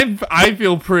 50-50. I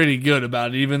feel pretty good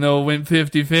about it, even though it went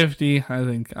 50-50. I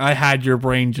think I had your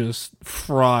brain just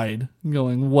fried,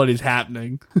 going, what is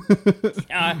happening?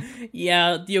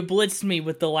 Yeah, you blitzed me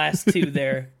with the last two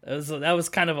there. That was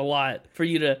kind of a lot for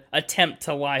you to attempt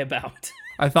to lie about.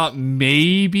 I thought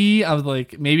maybe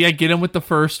I get him with the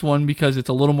first one because it's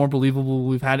a little more believable.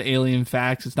 We've had alien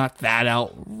facts. It's not that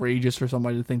outrageous for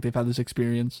somebody to think they've had this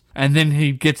experience. And then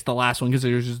he gets the last one because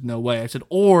there's just no way. I said,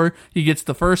 or he gets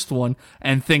the first one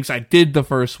and thinks I did the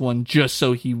first one just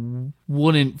so he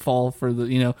wouldn't fall for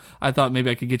I thought maybe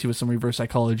I could get you with some reverse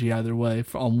psychology either way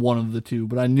on one of the two,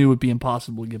 but I knew it'd be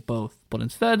impossible to get both. But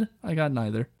instead, I got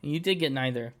neither. You did get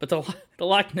neither, but the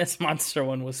Loch Ness Monster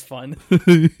one was fun.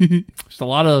 Just a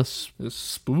lot of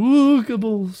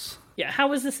spookables. Yeah,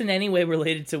 how is this in any way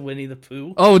related to Winnie the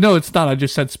Pooh? Oh, no, it's not. I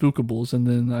just said Spookables, and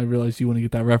then I realized you want to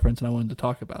get that reference, and I wanted to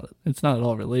talk about it. It's not at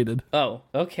all related. Oh,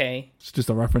 okay. It's just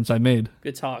a reference I made.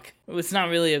 Good talk. It's not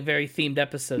really a very themed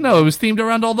episode. No, it was themed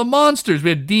around all the monsters.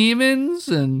 We had demons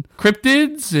and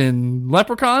cryptids and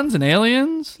leprechauns and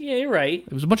aliens. Yeah, you're right.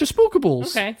 It was a bunch of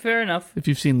Spookables. Okay, fair enough. If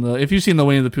you've seen the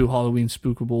Winnie the Pooh Halloween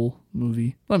Spookable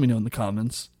movie, let me know in the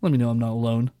comments. Let me know I'm not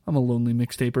alone. I'm a lonely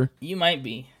mixtaper. You might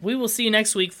be. We will see you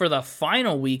next week for the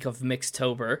final week of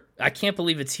Mixtober. I can't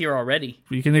believe it's here already.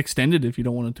 You can extend it if you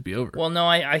don't want it to be over. Well, no,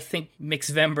 I think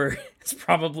Mixvember is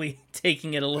probably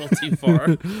taking it a little too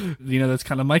far. That's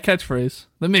kind of my catchphrase.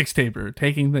 The mixtaper,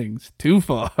 taking things too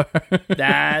far.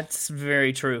 That's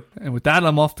very true. And with that,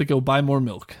 I'm off to go buy more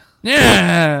milk.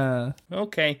 Yeah!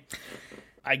 Okay.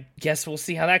 I guess we'll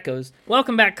see how that goes.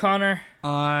 Welcome back, Connor.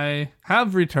 I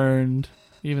have returned,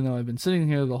 even though I've been sitting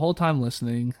here the whole time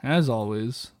listening, as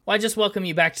always. Well, I just welcome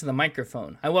you back to the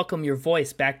microphone. I welcome your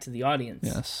voice back to the audience.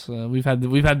 Yes, we've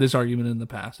had this argument in the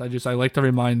past. I like to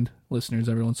remind listeners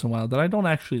every once in a while that I don't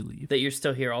actually leave. That you're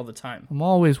still here all the time. I'm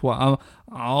always watching.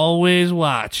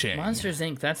 Monsters,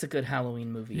 Inc., that's a good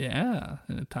Halloween movie. Yeah,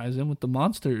 and it ties in with the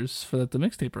monsters that the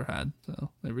mixtaper had.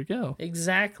 So there we go.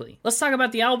 Exactly. Let's talk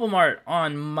about the album art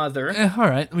on Mother. All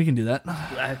right, we can do that.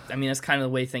 I mean, that's kind of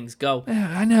the way things go.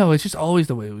 Yeah, I know. It's just always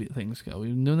the way things go. We've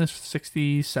been doing this for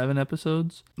 67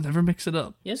 episodes. Never mix it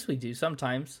up. Yes, we do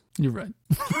sometimes. You're right.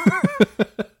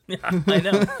 Yeah, I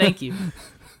know. Thank you.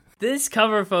 This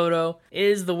cover photo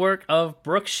is the work of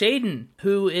Brooke Shaden,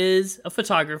 who is a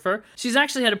photographer. She's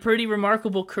actually had a pretty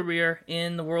remarkable career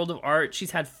in the world of art. She's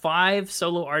had 5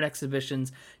 solo art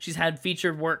exhibitions. She's had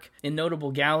featured work in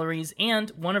notable galleries,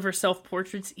 and one of her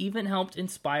self-portraits even helped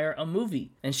inspire a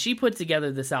movie. And she put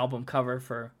together this album cover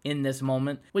for In This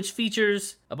Moment, which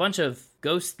features a bunch of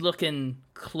ghost-looking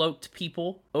cloaked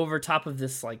people over top of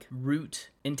this like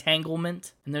root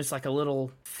entanglement, and there's like a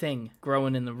little thing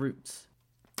growing in the roots.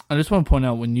 I just want to point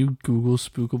out, when you Google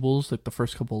Spookables, like the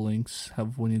first couple links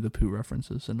have Winnie the Pooh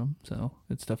references in them, so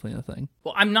it's definitely a thing.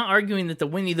 Well, I'm not arguing that the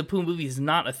Winnie the Pooh movie is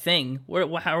not a thing.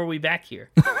 How are we back here?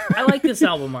 I like this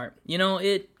album art.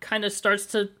 It kind of starts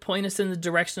to point us in the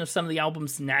direction of some of the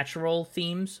album's natural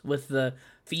themes, with the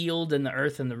field and the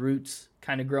earth and the roots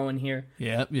kind of growing here.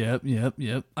 Yep.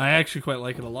 I actually quite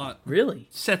like it a lot. Really?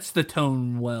 Sets the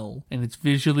tone well, and it's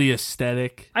visually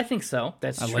aesthetic. I think so.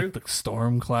 That's true. I like the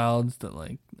storm clouds that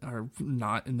are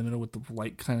not in the middle, with the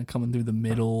light kind of coming through the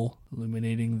middle,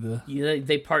 illuminating the... Yeah,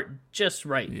 they part just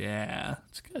right. Yeah,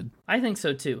 it's good. I think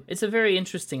so too. It's a very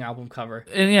interesting album cover.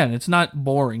 And it's not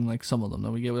boring like some of them that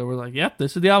we get where we're like, yep,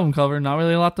 this is the album cover, not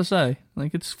really a lot to say.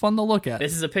 Like, it's fun to look at.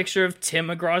 This is a picture of Tim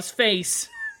McGraw's face.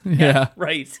 Yeah.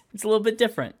 Right. It's a little bit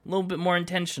different, a little bit more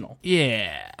intentional.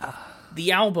 Yeah.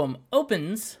 The album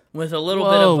opens with a little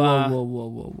bit of...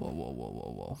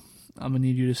 Whoa. I'm going to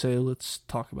need you to say, let's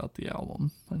talk about the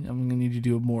album. I'm going to need you to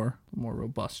do a more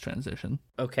robust transition.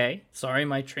 Okay. Sorry,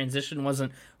 my transition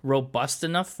wasn't robust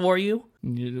enough for you.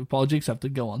 Apology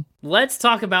accepted. Go on. Let's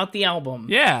talk about the album.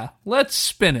 Yeah. Let's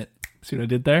spin it. See what I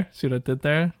did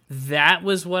there? That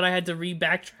was what I had to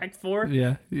re-backtrack for?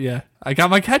 Yeah. I got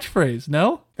my catchphrase,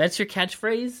 no? That's your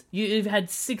catchphrase? You've had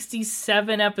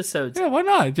 67 episodes. Yeah, why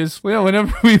not? Just,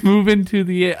 whenever we move into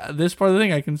this part of the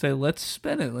thing, I can say, let's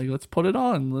spin it. Like, let's put it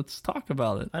on. Let's talk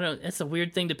about it. It's a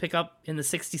weird thing to pick up in the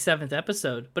 67th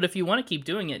episode. But if you want to keep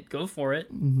doing it, go for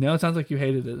it. No, it sounds like you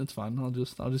hated it. It's fine. I'll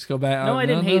just go back. No, I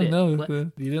didn't hate it. No,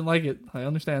 you didn't like it. I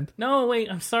understand. No,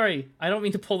 wait, I'm sorry. I don't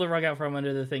mean to pull the rug out from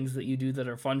under the things that you do that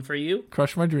are fun for you.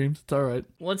 Crush my dreams. It's all right.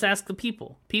 Well, let's ask the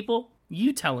people. People,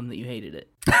 you tell them that you hated it.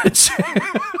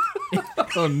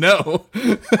 Oh, no.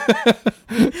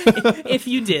 If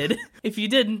you did. If you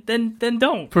didn't, then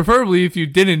don't. Preferably, if you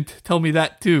didn't, tell me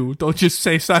that too. Don't just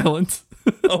say silent.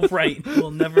 Oh, right. We'll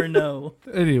never know.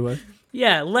 Anyway.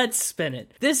 Yeah, let's spin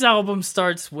it. This album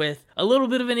starts with a little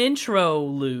bit of an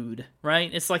intro-lude,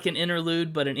 right? It's like an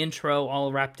interlude, but an intro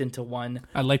all wrapped into one.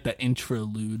 I like that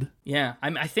intro-lude. Yeah,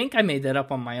 I think I made that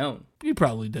up on my own. You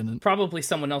probably didn't. Probably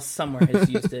someone else somewhere has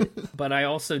used it, but I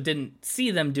also didn't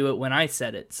see them do it when I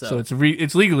said it. So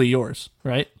it's legally yours,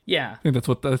 right? Yeah. I think that's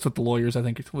what the lawyers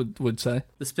would say.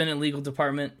 The Spin It legal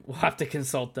department, we'll have to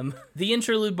consult them. The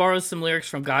interlude borrows some lyrics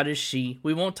from God Is She.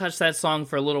 We won't touch that song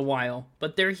for a little while,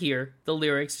 but they're here. The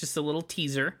lyrics, just a little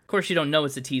teaser. Of course, you don't know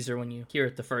it's a teaser when you hear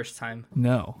it the first time.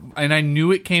 No. And I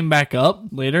knew it came back up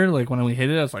later, like when we hit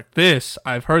it, I was like,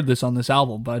 I've heard this on this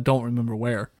album, but I don't remember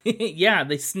where. Yeah,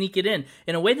 they sneak it in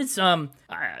a way that's,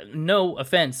 no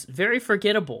offense, very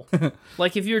forgettable.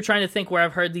 Like, if you were trying to think where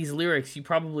I've heard these lyrics, you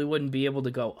probably wouldn't be able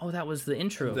to go, oh, that was the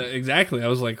intro. Exactly. I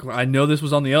was like, I know this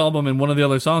was on the album and one of the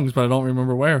other songs, but I don't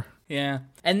remember where. Yeah.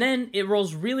 And then it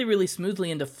rolls really, really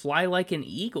smoothly into Fly Like an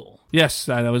Eagle. Yes,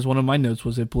 that was one of my notes,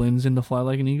 was it blends into Fly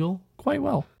Like an Eagle quite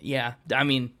well. Yeah, I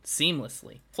mean,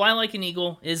 seamlessly. Fly Like an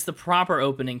Eagle is the proper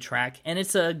opening track, and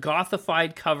it's a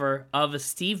gothified cover of a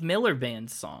Steve Miller Band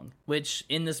song, which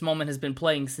in this moment has been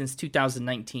playing since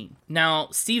 2019. Now,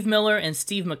 Steve Miller and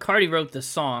Steve McCarty wrote the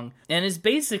song, and is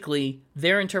basically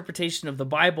their interpretation of the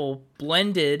Bible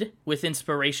blended with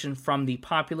inspiration from the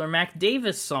popular Mac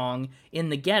Davis song In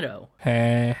the Ghetto.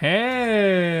 Hey,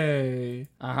 hey.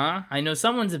 Uh-huh. I know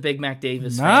someone's a big Mac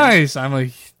Davis fan. Nice. I'm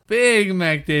a big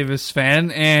Mac Davis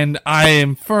fan, and I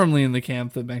am firmly in the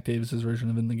camp that Mac Davis's version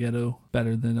of In the Ghetto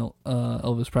better than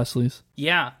Elvis Presley's.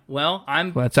 Yeah, well, I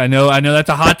know that's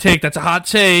a hot take. That's a hot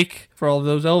take for all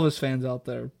those Elvis fans out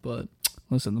there, but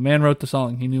listen, the man wrote the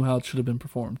song. He knew how it should have been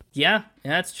performed. Yeah,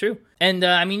 that's true. And,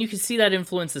 I mean, you can see that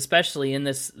influence especially in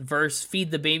this verse, feed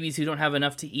the babies who don't have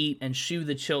enough to eat and shoe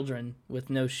the children with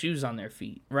no shoes on their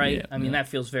feet, right? Yeah, I mean, that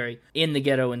feels very In the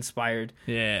Ghetto inspired.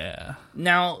 Yeah.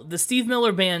 Now, the Steve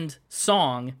Miller Band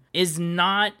song is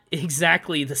not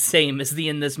exactly the same as the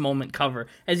In This Moment cover,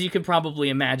 as you can probably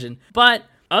imagine, but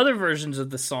other versions of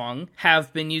the song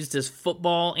have been used as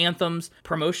football anthems,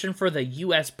 promotion for the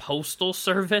U.S. Postal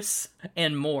Service,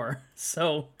 and more.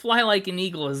 So, Fly Like an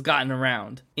Eagle has gotten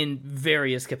around in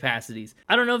various capacities.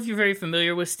 I don't know if you're very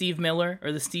familiar with Steve Miller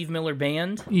or the Steve Miller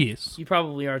Band. Yes. You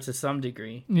probably are to some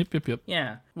degree. Yep.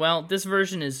 Yeah. Well, this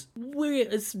version is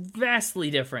it's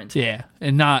vastly different. Yeah,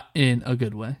 and not in a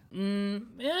good way.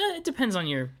 Yeah, it depends on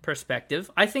your perspective.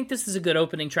 I think this is a good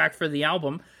opening track for the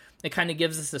album. It kind of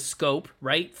gives us a scope,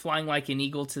 right? Flying like an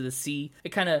eagle to the sea. It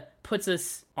kind of puts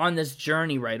us on this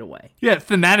journey right away. Yeah,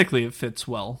 thematically it fits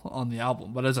well on the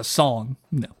album, but as a song,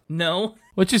 no. No?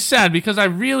 Which is sad because I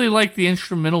really like the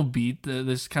instrumental beat,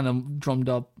 this kind of drummed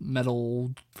up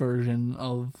metal version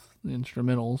of the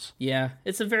instrumentals. Yeah,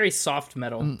 it's a very soft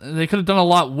metal. They could have done a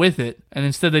lot with it, and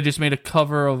instead they just made a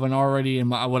cover of an already,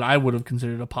 what I would have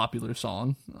considered a popular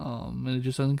song, and it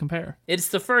just doesn't compare. It's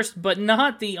the first, but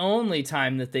not the only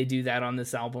time that they do that on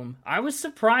this album. I was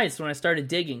surprised when I started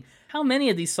digging how many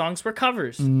of these songs were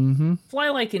covers. Mm-hmm. Fly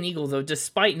Like an Eagle, though,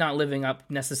 despite not living up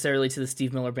necessarily to the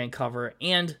Steve Miller Band cover,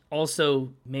 and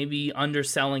also maybe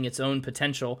underselling its own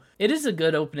potential, it is a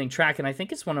good opening track, and I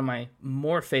think it's one of my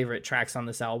more favorite tracks on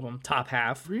this album, top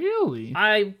half. Really?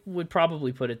 I would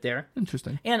probably put it there.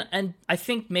 Interesting. And I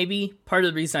think maybe part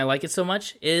of the reason I like it so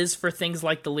much is for things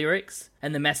like the lyrics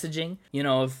and the messaging,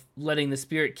 of letting the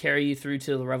spirit carry you through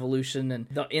to the revolution and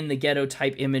the In the Ghetto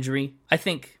type imagery. I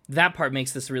think that part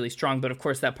makes this really strong, but of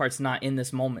course that part's not in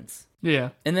this moments. Yeah.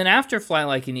 And then after Fly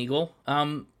Like an Eagle,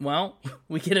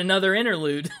 we get another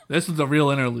interlude. This is a real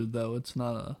interlude, though. It's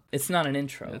not an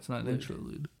intro. It's not an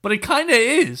interlude. But it kind of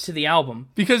is. To the album.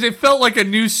 Because it felt like a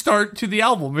new start to the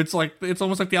album. It's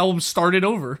almost like the album started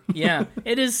over. Yeah,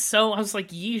 it is so, I was like,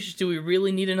 yeesh, do we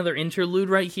really need another interlude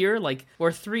right here? Like,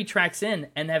 we're 3 tracks in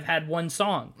and have had one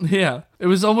song. Yeah. It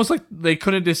was almost like they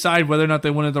couldn't decide whether or not they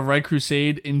wanted the Red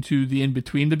Crusade into the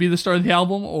in-between to be the start of the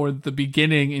album, or the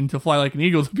beginning into Fly Like an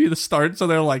Eagle to be the start. So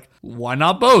they're like, why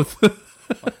not both?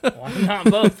 Why not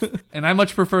both? And I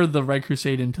much prefer the Red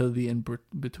Crusade into the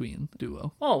in-between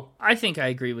duo. Oh, I think I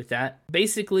agree with that.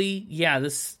 Basically, yeah,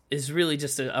 this is really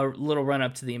just a little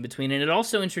run-up to the in-between, and it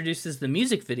also introduces the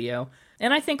music video.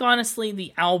 And I think, honestly,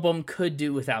 the album could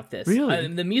do without this. Really?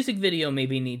 The music video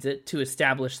maybe needs it to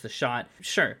establish the shot.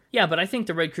 Sure. Yeah, but I think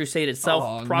the Red Crusade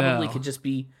itself probably could just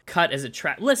be cut as a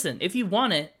track. Listen, if you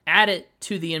want it, add it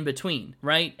to the in-between,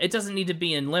 right? It doesn't need to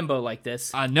be in limbo like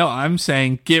this. No, I'm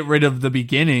saying get rid of the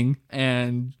beginning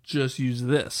and just use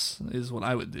this is what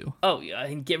I would do. Oh, yeah,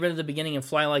 and get rid of the beginning and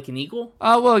Fly Like an Eagle?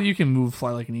 Well, you can move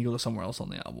Fly Like an Eagle to somewhere else on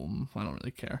the album. I don't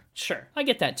really care. Sure, I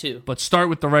get that too. But start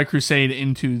with the Red Crusade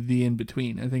into the in-between.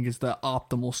 I think is the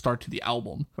optimal start to the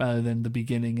album, rather than the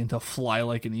beginning into Fly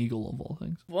Like an Eagle of all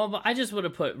things. Well, but I just would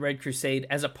have put Red Crusade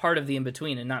as a part of the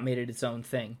in-between and not made it its own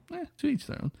thing. To each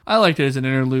their own. I liked it as an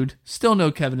interlude. Still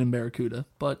no Kevin and Barracuda,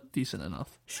 but decent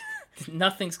enough.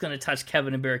 Nothing's going to touch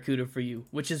Kevin and Barracuda for you,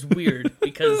 which is weird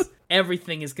because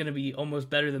everything is going to be almost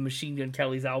better than Machine Gun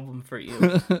Kelly's album for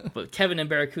you. But Kevin and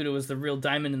Barracuda was the real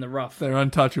diamond in the rough. They're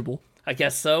untouchable. I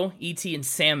guess so. E.T. and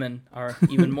Salmon are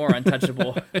even more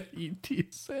untouchable. E.T.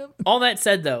 and Salmon. All that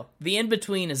said, though, the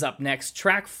In-Between is up next,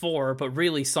 track 4, but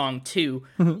really song 2.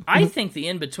 I think the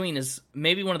In-Between is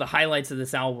maybe one of the highlights of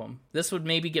this album. This would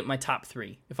maybe get my top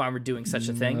 3 if I were doing such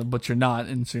a thing. But you're not,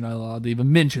 and so you're not allowed to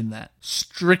even mention that.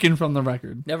 Stricken from the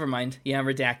record. Never mind. Yeah,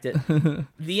 redact it.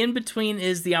 The In-Between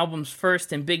is the album's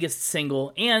first and biggest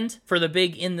single, and for the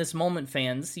big In This Moment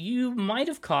fans, you might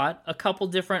have caught a couple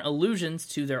different allusions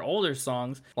to their older other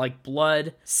songs like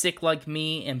Blood, Sick Like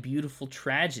Me, and Beautiful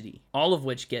Tragedy, all of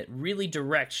which get really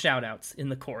direct shout-outs in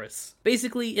the chorus.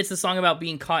 Basically, it's a song about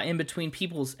being caught in between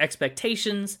people's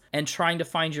expectations and trying to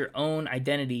find your own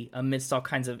identity amidst all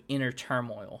kinds of inner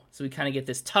turmoil. So we kind of get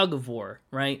this tug of war,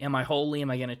 right? Am I holy? Am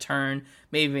I going to turn?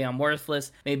 Maybe I'm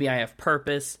worthless. Maybe I have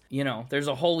purpose. You know, there's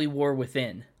a holy war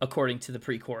within, according to the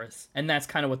pre-chorus. And that's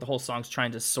kind of what the whole song's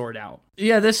trying to sort out.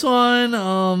 Yeah, this one,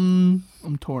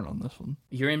 I'm torn on this one.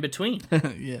 You're in between.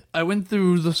 Yeah. I went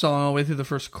through the song all the way through the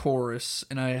first chorus,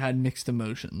 and I had mixed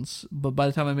emotions. But by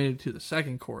the time I made it to the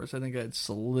second chorus, I think I had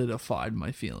solidified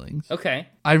my feelings. Okay.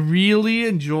 I really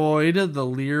enjoyed the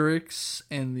lyrics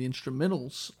and the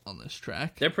instrumentals on this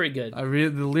track. They're pretty good.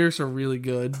 The lyrics are really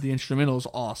good. The instrumental is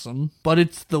awesome. But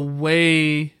it's the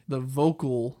way the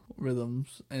vocal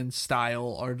rhythms and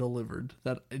style are delivered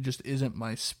that it just isn't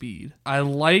my speed. I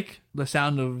like the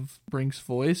sound of Brink's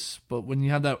voice, but when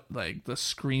you have that, like, the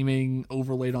screaming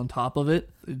overlaid on top of it,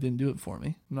 it didn't do it for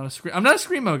me. I'm not a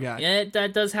screamo guy. Yeah,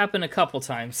 that does happen a couple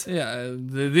times. Yeah,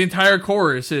 the entire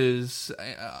chorus is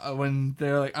when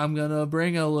they're like, I'm gonna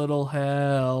bring a little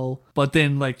hell. But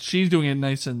then, like, she's doing it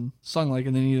nice and sung-like,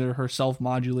 and then either herself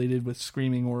modulated with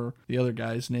screaming or the other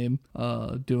guy's name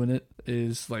doing it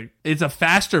is, like, it's a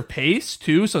faster pace,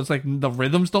 too, so it's like the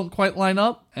rhythms don't quite line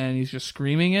up, and he's just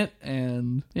screaming it,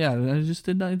 and yeah, it just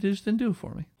didn't do it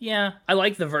for me. Yeah, I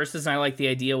like the verses, and I like the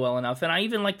idea well enough, and I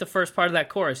even like the first part of that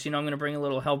chorus, you know, I'm gonna bring a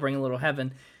little hell, bring a little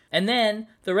heaven. And then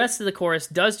the rest of the chorus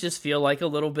does just feel like a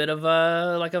little bit of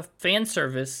a fan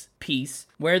service piece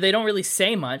where they don't really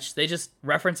say much. They just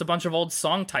reference a bunch of old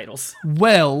song titles.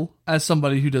 Well, as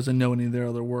somebody who doesn't know any of their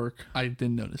other work, I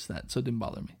didn't notice that, so it didn't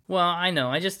bother me. Well, I know.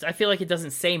 I feel like it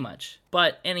doesn't say much.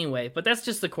 But anyway, that's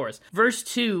just the chorus. Verse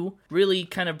 2 really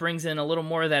kind of brings in a little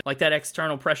more of that, like that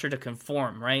external pressure to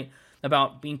conform, right?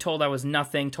 About being told I was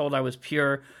nothing, told I was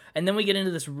pure. And then we get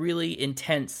into this really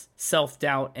intense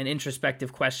self-doubt and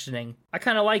introspective questioning. I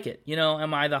kind of like it. You know,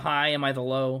 am I the high? Am I the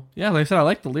low? Yeah, like I said, I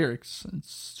like the lyrics.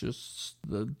 It's just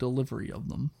the delivery of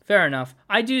them. Fair enough.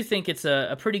 I do think it's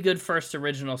a pretty good first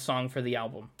original song for the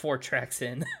album. 4 tracks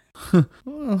in.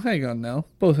 Well, hang on now.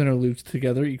 Both interludes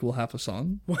together equal half a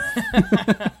song.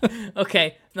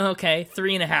 Okay,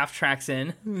 3.5 tracks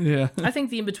in. Yeah. I think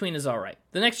the in-between is all right.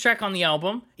 The next track on the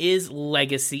album is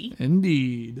Legacy.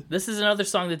 Indeed. This is another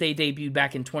song that they debuted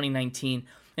back in 2019,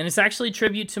 and it's actually a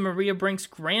tribute to Maria Brink's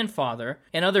grandfather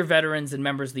and other veterans and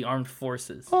members of the armed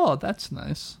forces. Oh, that's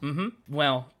nice.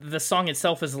 Well, the song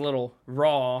itself is a little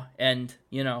raw and,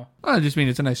 you know... I just mean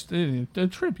it's a nice a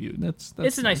tribute. That's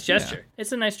it's a nice gesture. Yeah.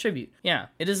 It's a nice tribute. Yeah,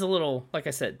 it is a little, like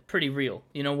I said, pretty real.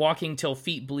 You know, walking till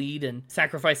feet bleed and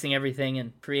sacrificing everything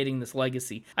and creating this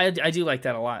legacy. I do like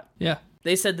that a lot. Yeah.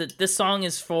 They said that this song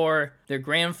is for their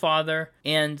grandfather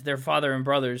and their father and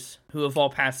brothers who have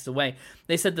all passed away.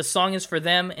 They said the song is for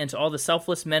them and to all the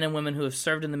selfless men and women who have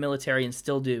served in the military and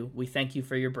still do. We thank you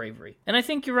for your bravery. And I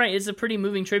think you're right. It's a pretty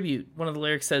moving tribute. One of the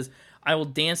lyrics says, I will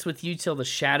dance with you till the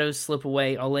shadows slip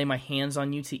away. I'll lay my hands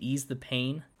on you to ease the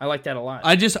pain. I like that a lot.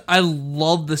 I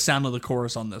love the sound of the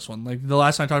chorus on this one. Like the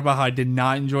last time I talked about how I did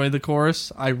not enjoy the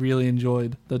chorus, I really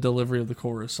enjoyed the delivery of the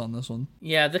chorus on this one.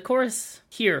 Yeah, the chorus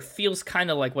here feels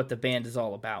kind of like what the band is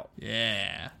all about.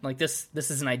 Yeah. Like this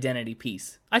is an identity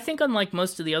piece. I think unlike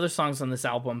most of the other songs on this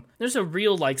album, there's a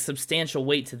real, like, substantial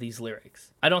weight to these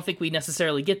lyrics. I don't think we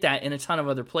necessarily get that in a ton of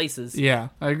other places. Yeah,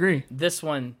 I agree. This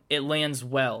one, it lands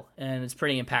well, and it's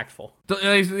pretty impactful.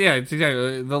 Yeah, it's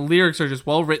exactly. The lyrics are just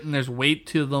well written. There's weight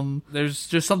to them. There's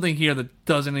just something here that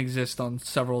doesn't exist on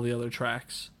several of the other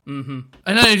tracks. Mm-hmm.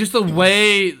 And then just the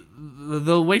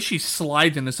way she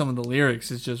slides into some of the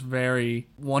lyrics is just very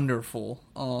wonderful.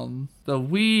 The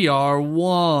 "We are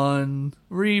one,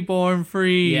 reborn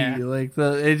free," yeah. Like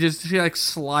she like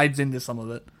slides into some of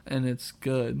it, and it's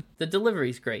good. The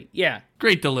delivery's great. Yeah,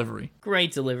 great delivery.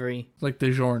 Great delivery. Like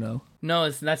DiGiorno. No,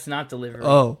 that's not delivery.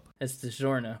 Oh. It's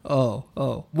DiGiorno.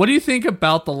 Oh. What do you think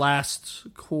about the last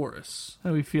chorus? How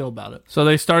do we feel about it? So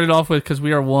they started off with, because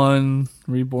we are one,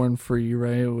 reborn free,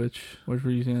 right? Which were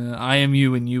you saying? I am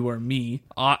you and you are me.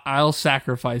 I'll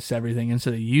sacrifice everything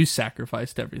instead of you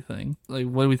sacrificed everything. Like,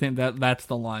 what do we think that's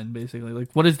the line, basically? Like,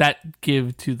 what does that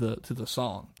give to the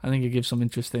song? I think it gives some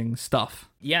interesting stuff.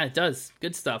 Yeah, it does.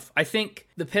 Good stuff. I think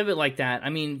the pivot like that, I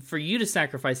mean, for you to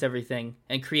sacrifice everything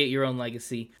and create your own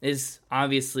legacy is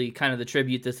obviously kind of the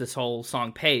tribute that this whole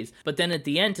song pays. But then at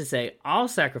the end to say, I'll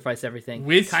sacrifice everything.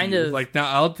 With kind you. of like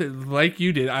now, like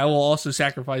you did, I will also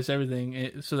sacrifice everything sing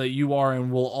it so that you are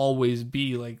and will always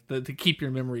be like to keep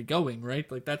your memory going, right?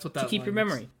 Like that's what that To keep your line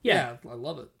is. memory. Yeah. I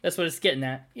love it. That's what it's getting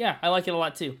at. Yeah, I like it a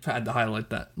lot too. Had to highlight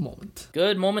that moment.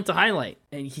 Good moment to highlight.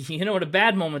 And you know what a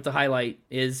bad moment to highlight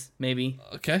is, maybe?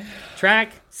 Okay.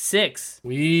 Track 6.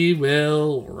 We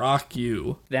Will Rock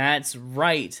You. That's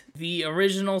right. The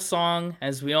original song,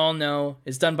 as we all know,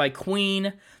 is done by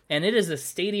Queen, and it is a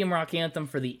stadium rock anthem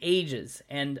for the ages.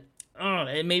 And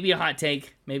it may be a hot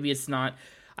take, maybe it's not.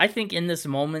 I think in this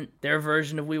moment, their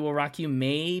version of We Will Rock You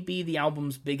may be the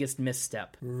album's biggest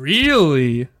misstep.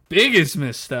 Really? Biggest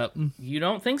misstep. You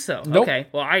don't think so? Nope. Okay,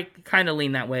 well, I kind of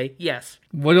lean that way. Yes.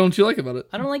 What don't you like about it?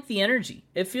 I don't like the energy.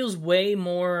 It feels way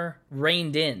more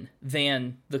reined in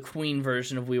than the Queen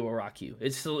version of We Will Rock You.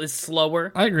 It's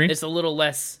slower. I agree. It's a little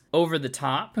less over the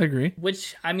top. I agree.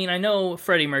 Which, I mean, I know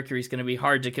Freddie Mercury's going to be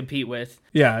hard to compete with.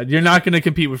 Yeah, you're not going to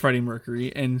compete with Freddie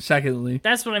Mercury. And secondly,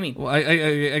 That's what I mean. well,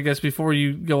 I guess before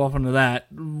you go off into that,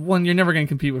 one, you're never going to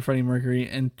compete with Freddie Mercury.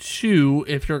 And two,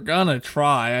 if you're going to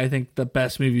try, I think the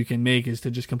best move you can make is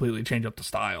to just completely change up the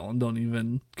style and don't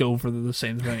even go for the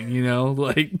same thing, you know?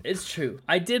 Like, It's true.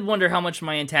 I did wonder how much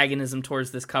my antagonism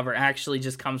towards this cover actually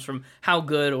just comes from how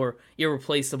good or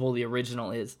irreplaceable the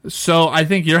original is. so I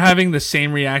think you're having the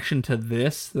same reaction to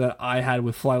this that I had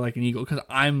with Fly Like an Eagle, because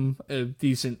I'm a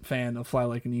decent fan of Fly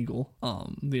Like an Eagle,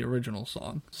 the original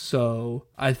song. So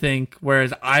I think,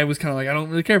 whereas I was kind of like, I don't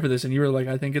really care for this, and you were like,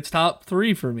 I think it's top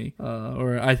 3 for me,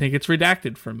 or I think it's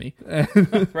redacted for me.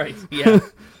 Right. Yeah.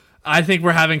 I think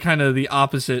we're having kind of the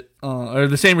opposite, or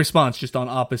the same response, just on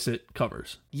opposite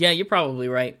covers. Yeah, you're probably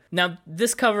right. Now,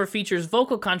 this cover features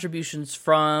vocal contributions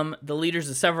from the leaders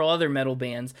of several other metal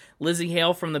bands, Lizzie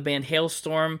Hale from the band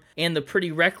Hailstorm, and the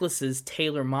Pretty Reckless's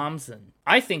Taylor Momsen.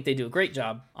 I think they do a great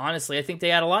job. Honestly, I think they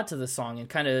add a lot to the song and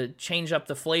kind of change up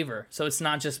the flavor. So it's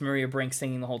not just Maria Brink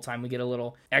singing the whole time. We get a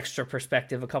little extra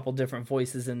perspective, a couple different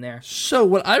voices in there. So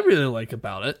what I really like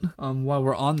about it, while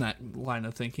we're on that line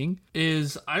of thinking,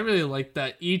 is I really like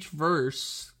that each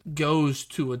verse goes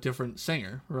to a different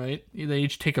singer, right? They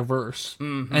each take a verse.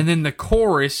 Mm-hmm. And then the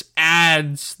chorus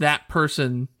adds that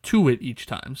person to it each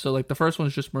time. So like the first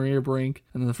one's just Maria Brink,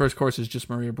 and then the first chorus is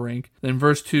just Maria Brink. Then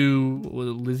verse 2,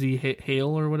 Lizzie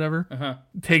Hale or whatever,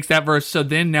 takes that verse. So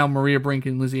then now Maria Brink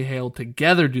and Lizzie Hale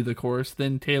together do the chorus.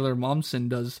 Then Taylor Momsen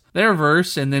does their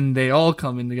verse, and then they all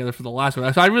come in together for the last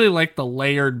one. So I really like the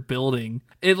layered building.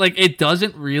 It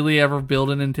doesn't really ever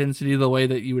build an intensity the way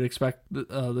that you would expect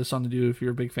the song to do if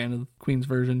you're a big fan of Queen's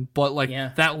version, but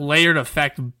that layered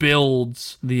effect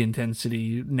builds the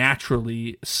intensity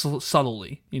naturally,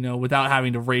 subtly, you know, without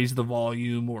having to raise the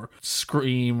volume or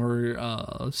scream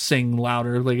or sing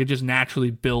louder. Like, it just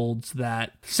naturally builds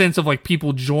that sense of like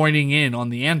people joining in on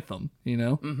the anthem, you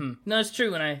know? Mm-hmm. No, it's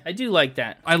true, and I do like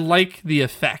that. I like the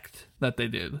effect that they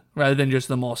did, rather than just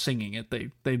them all singing it.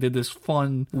 They did this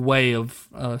fun way of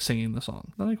singing the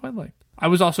song that I quite liked. I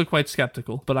was also quite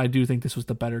skeptical, but I do think this was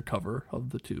the better cover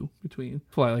of the two, between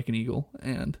Fly Like an Eagle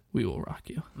and We Will Rock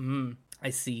You. I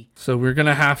see. So we're going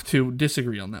to have to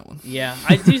disagree on that one. Yeah,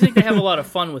 I do think they have a lot of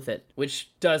fun with it, which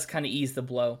does kind of ease the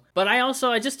blow. But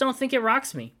I just don't think it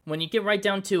rocks me. When you get right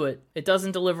down to it, it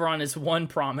doesn't deliver on its one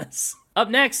promise. Up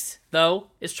next, though,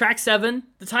 is track 7,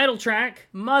 the title track,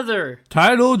 Mother.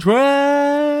 Title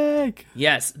track!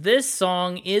 Yes, this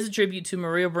song is a tribute to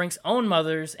Maria Brink's own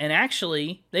mothers, and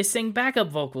actually, they sing backup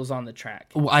vocals on the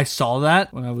track. I saw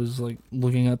that when I was like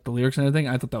looking at the lyrics and everything.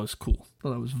 I thought that was cool. I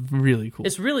thought that was really cool.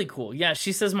 It's really cool. Yeah,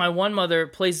 she says my one mother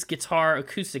plays guitar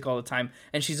acoustic all the time,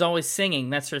 and she's always singing.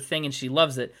 That's her thing, and she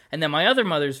loves it. And then my other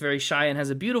mother's very shy and has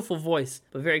a beautiful voice,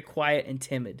 but very quiet and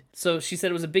timid. So she said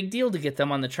it was a big deal to get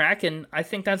them on the track, and I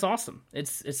think that's awesome.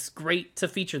 It's great to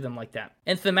feature them like that.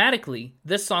 And thematically,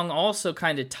 this song also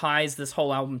kind of ties this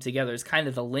whole album together. It's kind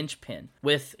of the linchpin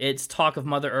with its talk of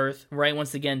Mother Earth, right?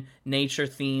 Once again, nature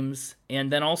themes,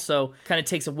 and then also kind of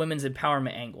takes a women's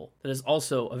empowerment angle that is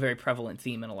also a very prevalent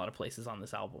theme in a lot of places on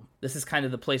this album. This is kind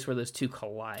of the place where those two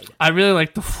collide. I really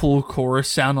like the full chorus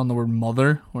sound on the word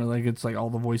mother, where like it's like all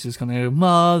the voices coming out,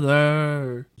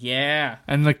 mother. Yeah.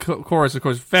 And the chorus, of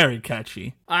course, very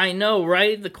catchy. I know,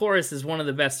 right? The chorus is one of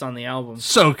the best on the album.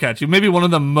 So catchy. Maybe one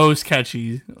of the most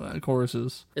catchy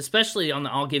choruses. Especially on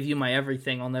the I'll Give You My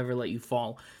Everything, I'll Never Let You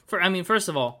Fall. First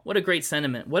of all, what a great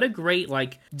sentiment. What a great,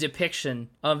 depiction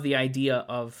of the idea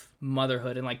of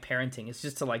motherhood and, parenting. It's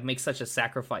just to, make such a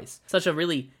sacrifice. Such a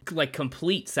really,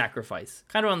 complete sacrifice.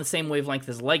 Kind of on the same wavelength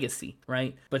as Legacy,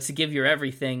 right? But to give your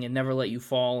everything and never let you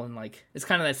fall, and, it's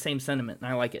kind of that same sentiment, and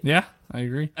I like it. Yeah, I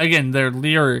agree. Again, their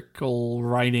lyrical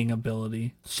writing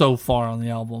ability so far on the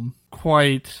album,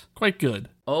 quite good.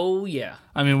 Oh, yeah.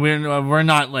 I mean, we're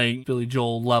not like Billy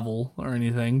Joel level or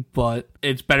anything, but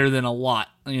it's better than a lot.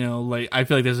 You know, like I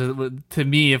feel like this is, to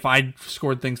me, if I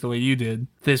scored things the way you did,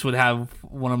 this would have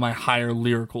one of my higher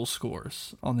lyrical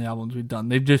scores on the albums we've done.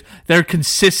 They're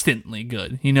consistently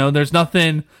good. You know, there's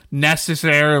nothing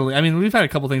necessarily. I mean, we've had a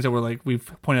couple things that were like we've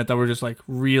pointed out that were just like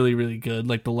really, really good,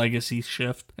 like the legacy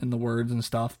shift in the words and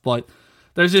stuff, but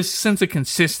there's this sense of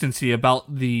consistency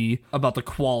about the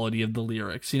quality of the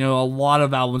lyrics. You know, a lot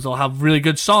of albums will have really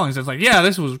good songs. It's like, yeah,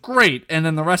 this was great, and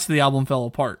then the rest of the album fell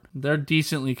apart. They're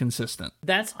decently consistent.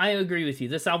 I agree with you.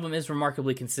 This album is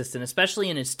remarkably consistent, especially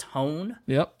in its tone.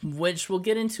 Yep. Which we'll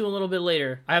get into a little bit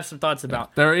later. I have some thoughts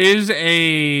about. There is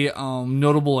a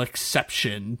notable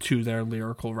exception to their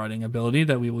lyrical writing ability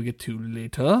that we will get to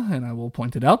later, and I will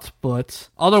point it out, but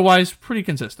otherwise pretty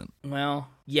consistent. Well,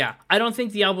 yeah, I don't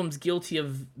think the album's guilty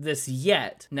of this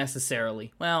yet,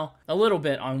 necessarily. Well, a little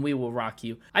bit on We Will Rock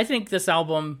You. I think this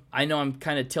album, I know I'm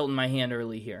kind of tilting my hand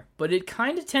early here, but it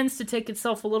kind of tends to take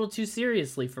itself a little too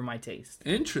seriously for my taste.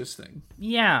 Interesting.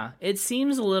 Yeah, it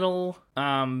seems a little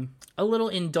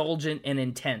indulgent and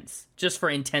intense, just for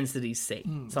intensity's sake,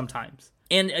 sometimes.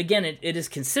 And again, it is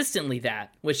consistently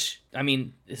that, which, I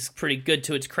mean, is pretty good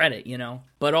to its credit, you know?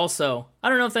 But also, I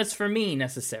don't know if that's for me,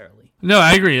 necessarily. No,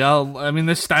 I agree. I mean,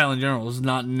 this style in general is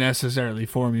not necessarily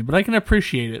for me, but I can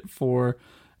appreciate it for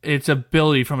its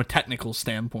ability from a technical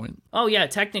standpoint. Oh, yeah,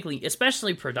 technically,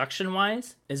 especially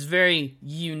production-wise, is very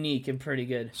unique and pretty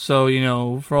good. So, you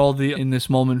know, for all the In This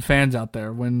Moment fans out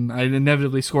there, when I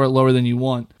inevitably score it lower than you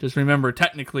want, just remember,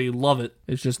 technically, love it.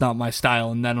 It's just not my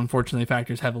style, and that unfortunately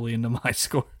factors heavily into my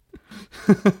score.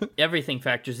 Everything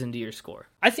factors into your score.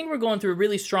 I think we're going through a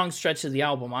really strong stretch of the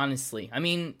album, honestly. I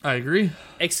mean, I agree.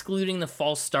 Excluding the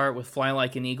false start with Fly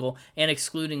Like an Eagle and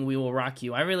excluding We Will Rock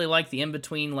You, I really like the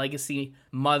in-between Legacy,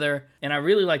 Mother, and I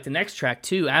really like the next track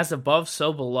too, As Above,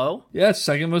 So Below. Yeah,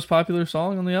 second most popular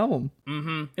song on the album.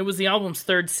 It was the album's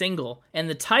third single, and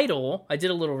the title, I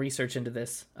did a little research into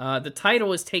this, the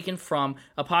title is taken from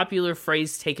a popular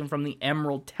phrase taken from the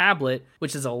Emerald Tablet,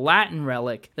 which is a Latin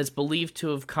relic that's believed to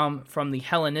have come from the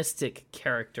Hellenistic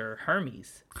character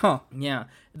Hermes. Huh. Yeah.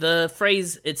 The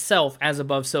phrase itself, as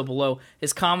above, so below,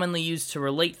 is commonly used to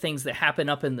relate things that happen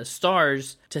up in the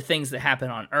stars to things that happen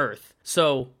on Earth.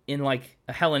 So, in like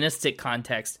a Hellenistic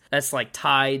context, that's like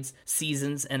tides,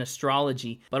 seasons, and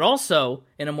astrology. But also,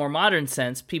 in a more modern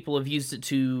sense, people have used it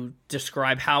to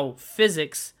describe how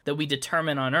physics that we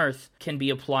determine on Earth can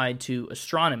be applied to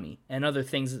astronomy and other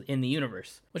things in the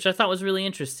universe, which I thought was really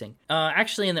interesting.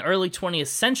 Actually, in the early 20th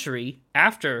century,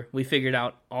 after we figured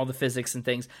out all the physics and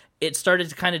things, it started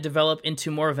to kind of develop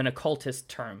into more of an occultist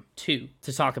term, too,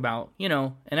 to talk about, you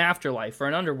know, an afterlife or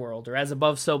an underworld or as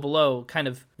above, so below, kind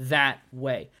of that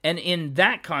way. And in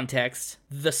that context,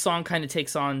 the song kind of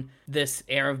takes on this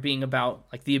air of being about,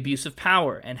 like, the abuse of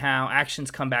power and how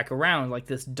actions come back around, like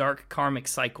this dark karmic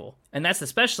cycle. And that's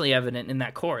especially evident in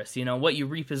that chorus, you know, what you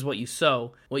reap is what you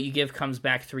sow, what you give comes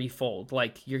back threefold.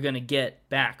 Like, you're gonna get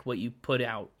back what you put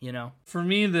out, you know? For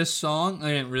me, this song,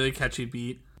 again, really catchy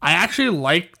beat. I actually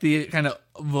like the kind of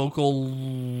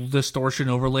vocal distortion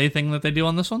overlay thing that they do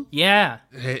on this one. Yeah.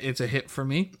 It's a hit for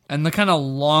me. And the kind of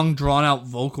long, drawn-out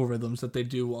vocal rhythms that they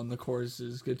do on the chorus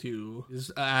is good too.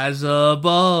 Is as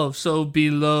above, so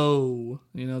below.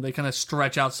 You know, they kind of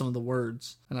stretch out some of the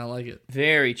words, and I like it.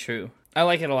 Very true. I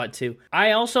like it a lot too.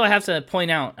 I also have to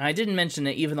point out, and I didn't mention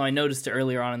it even though I noticed it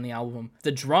earlier on in the album,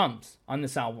 the drums on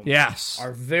this album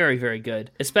are very, very good,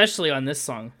 especially on this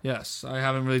song. Yes, I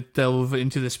haven't really delved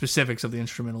into the specifics of the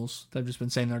instrumentals. I've just been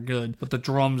saying they're good, but the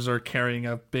drums are carrying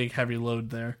a big, heavy load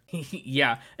there.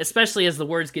 Yeah, especially as the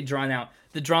words get drawn out.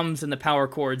 The drums and the power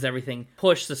chords, everything,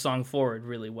 push the song forward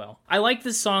really well. I like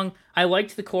this song. I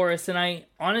liked the chorus, and I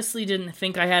honestly didn't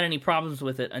think I had any problems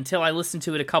with it until I listened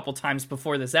to it a couple times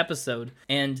before this episode.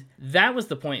 And that was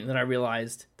the point that I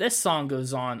realized this song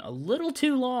goes on a little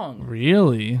too long.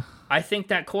 Really? I think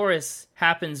that chorus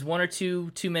happens one or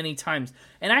two too many times.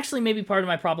 And actually, maybe part of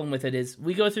my problem with it is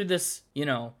we go through this, you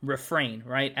know, refrain,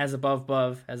 right? As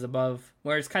above, as above,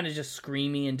 where it's kind of just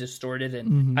screamy and distorted.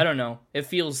 And I don't know, it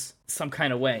feels some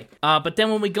kind of way. But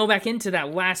then when we go back into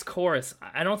that last chorus,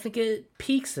 I don't think it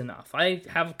peaks enough. I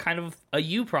have kind of a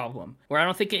you problem where I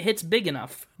don't think it hits big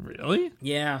enough. Really?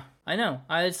 Yeah. I know.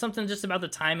 It's something just about the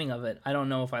timing of it I don't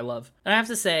know if I love. And I have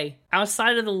to say,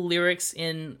 outside of the lyrics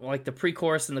in like the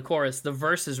pre-chorus and the chorus, the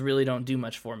verses really don't do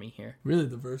much for me here. Really?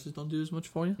 The verses don't do as much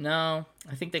for you? No.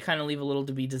 I think they kind of leave a little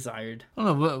to be desired. I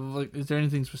don't know. But, like, is there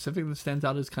anything specific that stands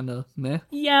out as kind of meh?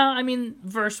 Yeah, I mean,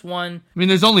 verse 1. I mean,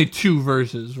 there's only 2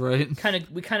 verses, right?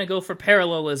 We kind of go for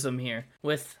parallelism here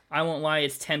with I won't lie,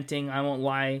 it's tempting. I won't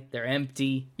lie, they're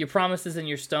empty. Your promises and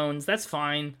your stones, that's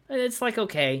fine. It's like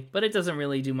okay, but it doesn't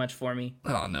really do much for me.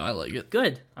 Oh, no, I like it.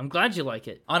 Good. I'm glad you like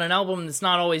it. On an album that's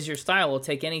not always your style, we'll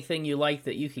take anything you like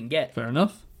that you can get. Fair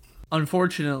enough.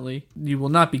 Unfortunately, you will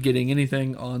not be getting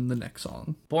anything on the next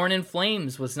song. Born in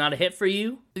Flames was not a hit for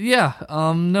you? Yeah,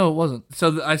 no, it wasn't.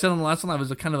 So I said on the last one I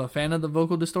was kind of a fan of the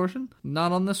vocal distortion.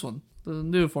 Not on this one.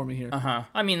 Doesn't do it for me here.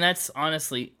 I mean, that's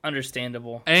honestly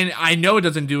understandable. And I know it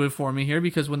doesn't do it for me here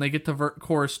because when they get to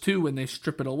chorus 2 and they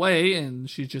strip it away and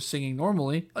she's just singing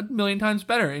normally, a million times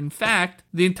better. In fact,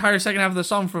 the entire second half of the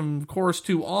song from chorus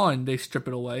 2 on, they strip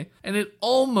it away. And it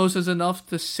almost is enough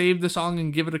to save the song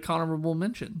and give it a honorable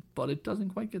mention, but it doesn't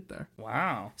quite get there.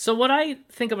 Wow. So what I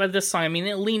think about this song, I mean,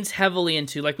 it leans heavily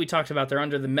into, like we talked about, they're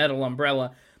under the metal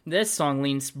umbrella. This song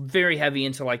leans very heavy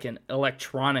into like an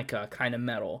electronica kind of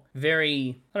metal.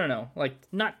 Very, I don't know, like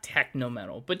not techno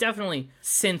metal, but definitely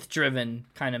synth driven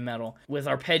kind of metal with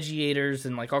arpeggiators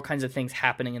and like all kinds of things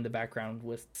happening in the background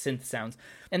with synth sounds.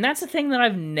 And that's a thing that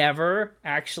I've never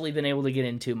actually been able to get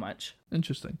into much.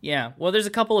 Interesting. Yeah, well, there's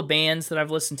a couple of bands that I've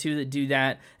listened to that do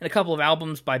that, and a couple of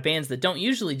albums by bands that don't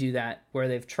usually do that, where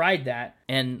they've tried that,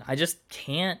 and I just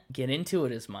can't get into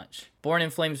it as much. Born in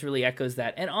Flames really echoes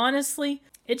that, and honestly,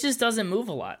 it just doesn't move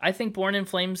a lot. I think Born in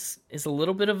Flames is a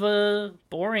little bit of a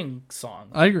boring song.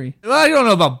 I agree. Well, I don't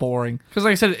know about boring, because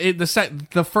like I said,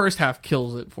 the first half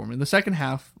kills it for me. The second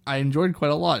half, I enjoyed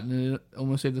quite a lot, and it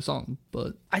almost saved the song,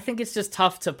 but... I think it's just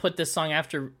tough to put this song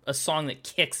after a song that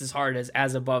kicks as hard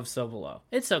as Above, So Below.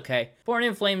 It's okay. Born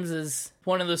in Flames is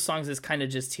one of those songs that's kind of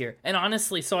just here. And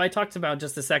honestly, so I talked about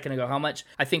just a second ago how much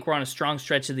I think we're on a strong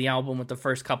stretch of the album with the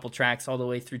first couple tracks all the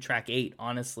way through track 8,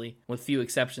 honestly, with few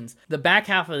exceptions. The back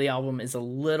half of the album is a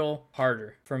little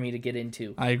harder for me to get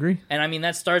into. I agree. And I mean,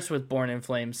 that starts with Born in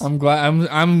Flames. I'm glad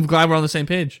we're on the same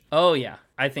page. Oh, yeah.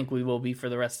 I think we will be for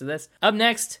the rest of this. Up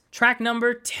next, track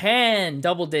number 10,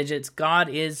 double digits, God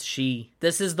Is She.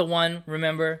 This is the one,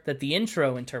 remember, that the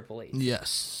intro interpolates.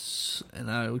 Yes,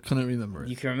 and I couldn't remember it.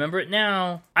 You can remember it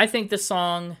now. I think the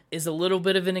song is a little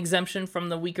bit of an exemption from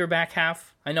the weaker back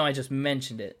half. I know I just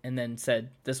mentioned it and then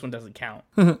said this one doesn't count,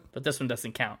 but this one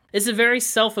doesn't count. It's a very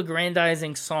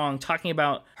self-aggrandizing song talking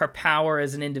about her power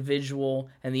as an individual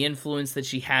and the influence that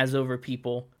she has over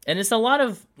people. And it's a lot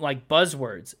of like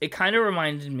buzzwords. It kind of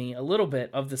reminded me a little bit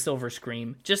of the Silver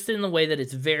Scream, just in the way that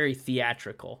it's very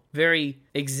theatrical, very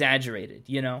exaggerated,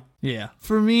 you know? Yeah.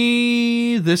 For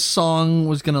me, this song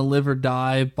was going to live or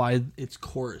die by its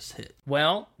chorus hit.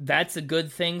 Well, that's a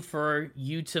good thing for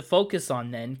you to focus on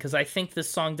then, because I think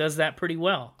this song does that pretty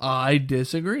well. I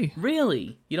disagree.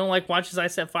 Really? You don't like Watch As I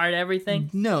Set Fire to Everything?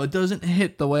 No, it doesn't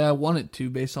hit the way I want it to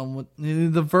based on what...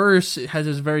 The verse, it has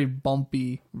this very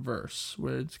bumpy verse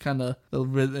where it's kind of...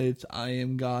 It's I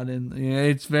am God and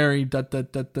it's very...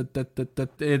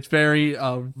 It's very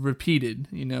repeated,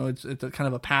 you know? It's a kind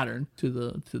of a pattern to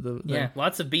the... Yeah,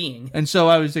 lots of being. And so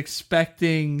I was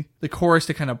expecting the chorus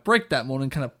to kind of break that mold and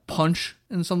kind of punch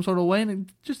in some sort of way, and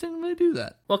it just didn't really do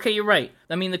that. Okay, you're right.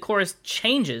 I mean, the chorus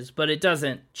changes, but it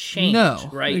doesn't change,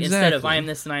 right? Exactly. Instead of I am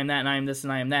this and I am that and I am this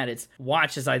and I am that, it's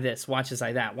watch as I this, watch as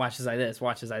I that, watch as I this,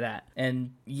 watch as I that.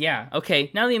 And yeah, okay,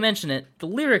 now that you mention it,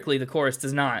 lyrically the chorus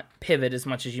does not pivot as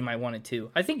much as you might want it to.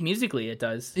 I think musically it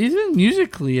does. Even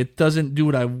musically, it doesn't do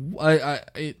what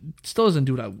it still doesn't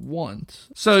do what I want.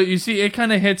 So you see, it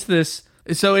kind of hits this.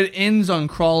 So it ends on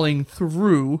crawling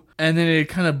through, and then it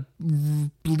kind of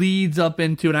bleeds up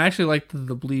into, and I actually liked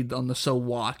the bleed on the So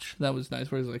Watch. That was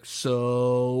nice, where it's like,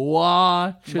 So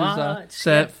watch as I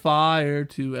set fire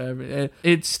to every...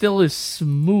 It still is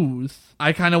smooth.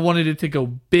 I kind of wanted it to go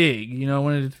big, you know, I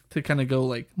wanted it to kind of go,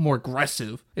 like, more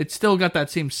aggressive. It still got that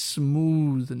same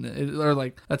smooth, or,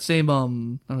 like, that same, I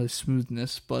don't know,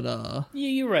 smoothness, but, Yeah,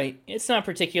 you're right. It's not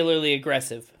particularly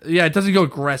aggressive. Yeah, it doesn't go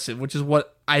aggressive, which is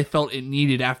what I felt it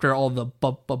needed after all the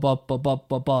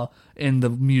ba-ba-ba-ba-ba-ba in the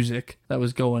music that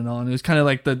was going on. It was kind of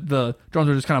like the drums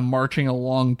were just kind of marching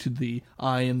along to the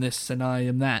I am this and I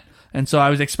am that. And so I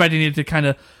was expecting it to kind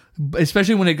of,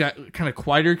 especially when it got kind of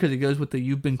quieter, because it goes with the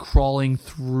you've been crawling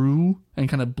through and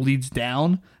kind of bleeds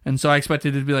down. And so I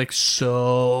expected it to be like,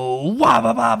 so wah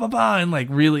ba ba ba ba, and like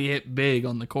really hit big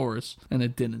on the chorus, and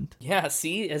it didn't. Yeah,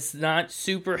 see, it's not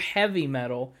super heavy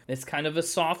metal. It's kind of a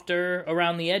softer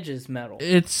around the edges metal.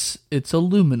 It's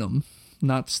aluminum,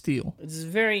 not steel. It's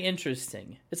very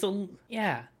interesting. It's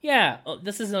yeah. Oh,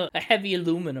 this is a heavy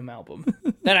aluminum album.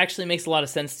 That actually makes a lot of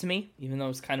sense to me, even though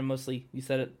it's kind of mostly, you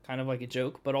said it kind of like a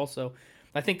joke, but also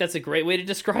I think that's a great way to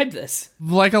describe this.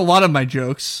 Like a lot of my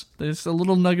jokes, there's a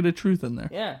little nugget of truth in there.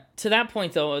 Yeah. To that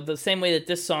point, though, the same way that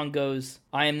this song goes,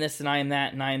 I am this and I am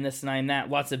that and I am this and I am that,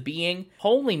 lots of being,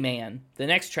 Holy Man, the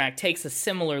next track, takes a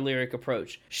similar lyric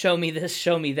approach. Show me this,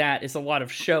 show me that is a lot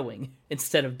of showing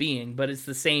instead of being, but it's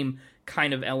the same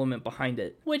kind of element behind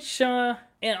it. Which, and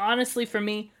honestly for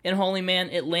me, in Holy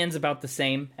Man, it lands about the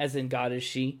same as in God Is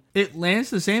She. It lands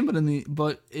the same,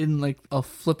 but in like a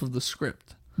flip of the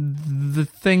script. The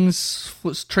things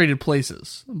was traded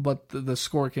places, but the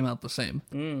score came out the same.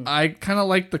 I kind of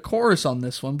like the chorus on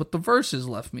this one, but the verses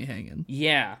left me hanging.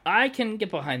 Yeah, I can get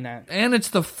behind that. And it's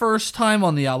the first time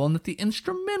on the album that the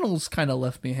instrumentals kind of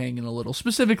left me hanging a little,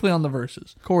 specifically on the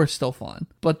verses. Chorus still fine,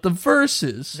 but the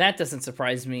verses... That doesn't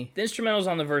surprise me. The instrumentals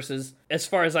on the verses, as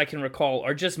far as I can recall,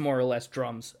 are just more or less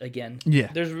drums again. Yeah.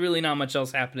 There's really not much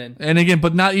else happening. And again,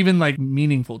 but not even like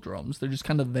meaningful drums. They're just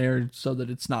kind of there so that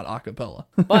it's not a cappella.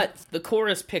 But the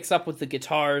chorus picks up with the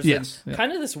guitars Yes, and yeah.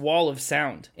 kind of this wall of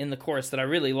sound in the chorus that I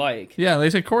really like. Yeah, they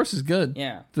say chorus is good.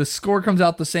 Yeah. The score comes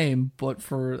out the same, but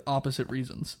for opposite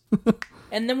reasons.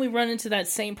 And then we run into that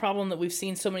same problem that we've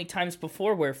seen so many times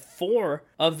before where 4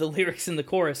 of the lyrics in the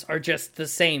chorus are just the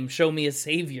same. Show me a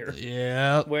savior.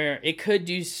 Yeah. Where it could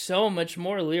do so much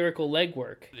more lyrical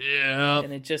legwork. Yeah.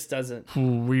 And it just doesn't.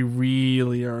 We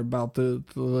really are about to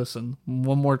listen.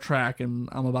 One more track and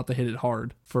I'm about to hit it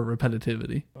hard for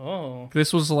repetitivity. Oh.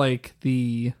 This was like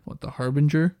the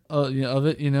harbinger of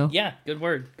it, you know? Yeah, good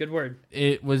word. Good word.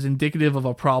 It was indicative of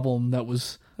a problem that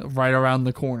was right around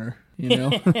the corner, you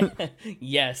know?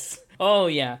 Yes. Oh,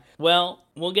 yeah. Well,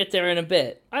 we'll get there in a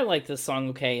bit. I like this song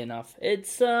okay enough.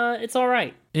 It's all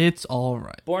right. It's all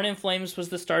right. Born in Flames was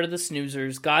the start of the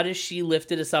snoozers. God Is She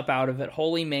lifted us up out of it.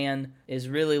 Holy Man is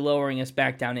really lowering us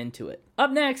back down into it.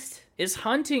 Up next is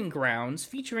Hunting Grounds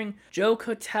featuring Joe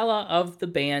Cotella of the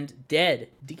band Dead.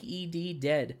 D-E-D,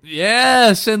 Dead.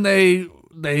 Yes, and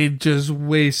they just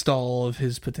waste all of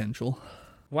his potential.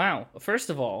 Wow. First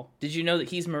of all, did you know that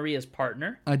he's Maria's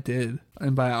partner? I did.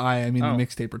 And by I mean the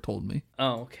mixtaper told me.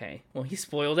 Oh, okay. Well, he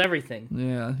spoiled everything.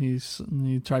 Yeah,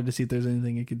 he tried to see if there's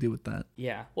anything he could do with that.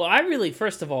 Yeah. Well,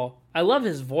 first of all, I love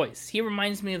his voice. He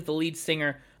reminds me of the lead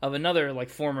singer of another,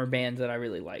 former band that I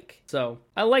really like. So,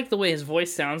 I like the way his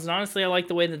voice sounds, and honestly, I like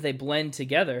the way that they blend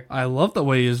together. I love the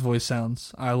way his voice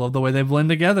sounds. I love the way they blend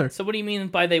together. So, what do you mean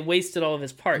by they wasted all of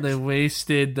his parts? They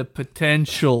wasted the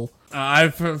potential.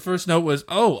 First note was,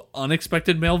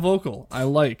 unexpected male vocal. I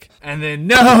like. And then,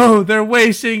 no, they're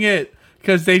wasting it.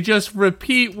 Because they just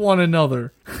repeat one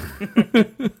another.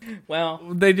 Well,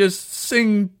 they just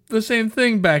sing the same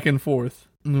thing back and forth.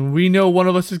 We know one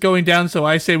of us is going down, so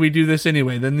I say we do this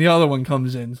anyway. Then the other one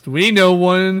comes in. We know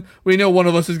one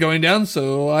of us is going down,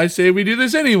 so I say we do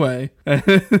this anyway.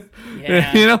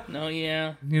 yeah. You know? No,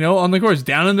 yeah. You know, on the chorus,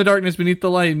 down in the darkness beneath the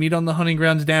light, meet on the hunting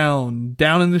grounds down.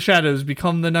 Down in the shadows,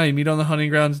 become the night, meet on the hunting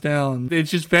grounds down.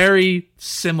 It's just very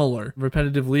similar,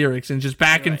 repetitive lyrics, and just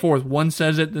back and forth. One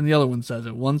says it, then the other one says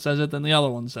it. One says it, then the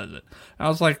other one says it. I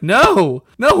was like, no,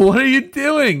 what are you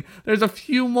doing? There's a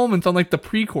few moments on the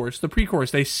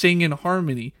pre-chorus. They sing in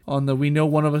harmony on the we know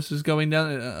one of us is going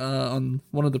down on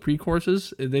one of the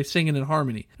pre-choruses. They sing it in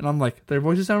harmony. And I'm like, their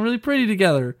voices sound really pretty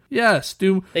together. Yes,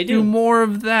 do more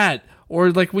of that. Or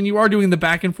when you are doing the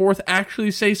back and forth,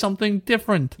 actually say something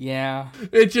different. Yeah.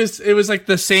 It was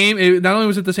the same. Not only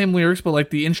was it the same lyrics, but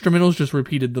the instrumentals just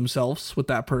repeated themselves with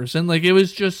that person. It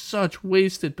was just such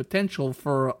wasted potential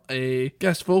for a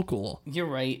guest vocal. You're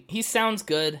right. He sounds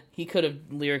good. He could have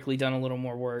lyrically done a little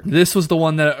more work. This was the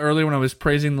one that earlier when I was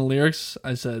praising the lyrics,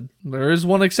 I said, there is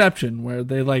one exception where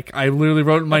they I literally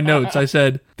wrote in my notes, I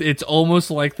said, it's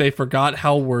almost like they forgot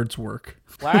how words work.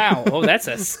 Wow. Oh, that's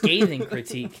a scathing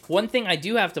critique. One thing I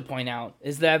do have to point out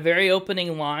is that very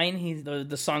opening line,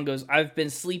 the song goes, I've been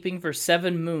sleeping for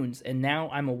 7 moons and now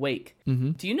I'm awake.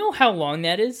 Mm-hmm. Do you know how long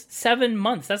that is? 7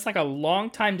 months. That's a long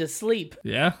time to sleep.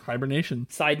 Yeah, hibernation.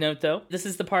 Side note though, this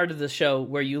is the part of the show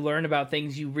where you learn about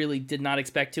things you really did not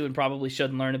expect to and probably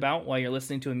shouldn't learn about while you're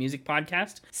listening to a music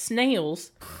podcast. Snails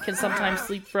can sometimes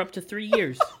sleep for up to 3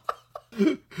 years.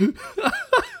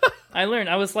 I learned.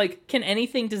 I was like, does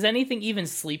anything even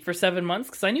sleep for 7 months?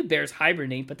 Because I knew bears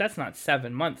hibernate, but that's not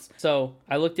 7 months. So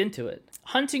I looked into it.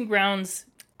 Hunting Grounds,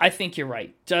 I think you're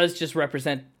right, does just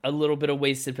represent a little bit of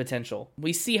wasted potential.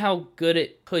 We see how good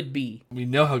it could be. We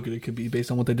know how good it could be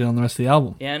based on what they did on the rest of the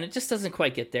album. Yeah, and it just doesn't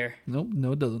quite get there. Nope,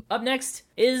 no, it doesn't. Up next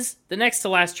is the next to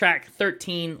last track,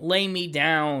 13, Lay Me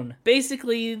Down.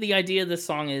 Basically, the idea of the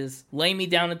song is, lay me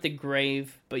down at the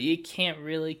grave, but you can't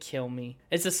really kill me.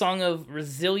 It's a song of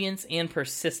resilience and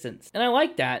persistence. And I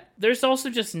like that. There's also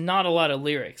just not a lot of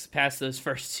lyrics past those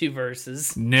first two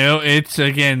verses. No, it's,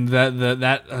 again,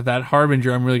 that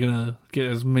harbinger. I'm really going to get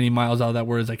as many miles out of that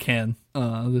word as I can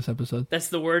this episode. That's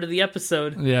the word of the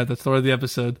episode. Yeah, that's the word of the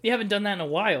episode. You haven't done that in a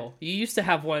while. You used to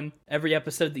have one every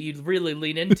episode that you'd really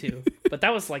lean into. But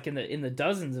that was like in the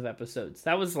dozens of episodes.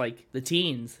 That was like the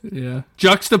teens. Yeah.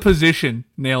 Juxtaposition.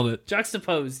 Nailed it.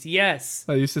 Juxtaposed, yes.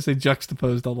 I used to say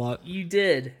juxtaposed a lot. You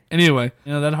did. Anyway,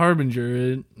 that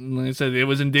harbinger, like I said, it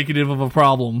was indicative of a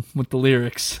problem with the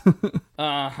lyrics.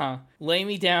 Uh-huh. Lay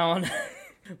me down.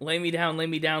 Lay me down, lay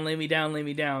me down, lay me down, lay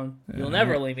me down. You'll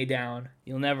never lay me down.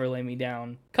 You'll never lay me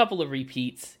down. Couple of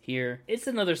repeats here. It's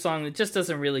another song that just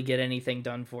doesn't really get anything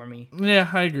done for me. Yeah,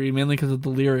 I agree, mainly because of the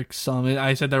lyrics.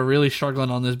 I said they're really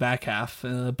struggling on this back half,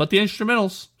 but the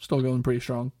instrumentals still going pretty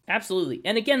strong. Absolutely.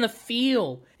 And again, the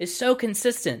feel is so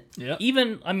consistent. Yeah.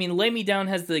 Even, Lay Me Down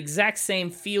has the exact same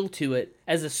feel to it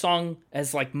as a song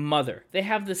as like Mother. They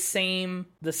have the same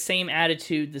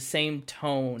attitude, the same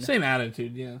tone. Same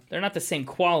attitude, yeah. They're not the same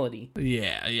quality.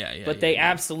 Yeah. But they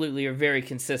absolutely are very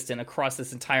consistent across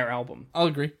this entire album. I'll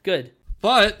agree. Good.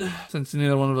 But since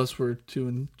neither one of us were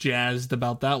too jazzed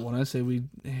about that one, I say we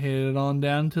hit it on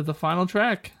down to the final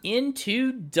track.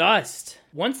 Into Dust.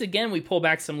 Once again, we pull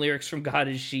back some lyrics from God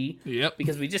Is She. Yep.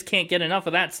 Because we just can't get enough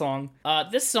of that song.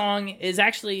 This song is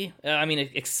actually,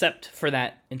 except for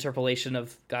that interpolation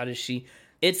of God Is She,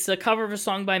 it's a cover of a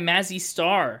song by Mazzy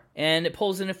Star, and it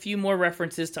pulls in a few more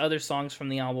references to other songs from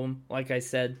the album. Like I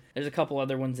said, there's a couple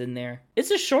other ones in there.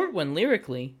 It's a short one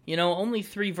lyrically, only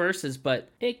 3 verses, but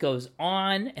it goes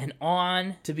on and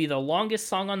on to be the longest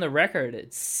song on the record.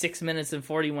 It's 6 minutes and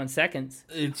 41 seconds.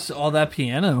 It's all that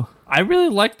piano. I really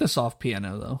like the soft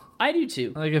piano, though. I do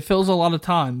too. Like, it fills a lot of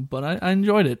time, but I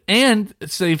enjoyed it. And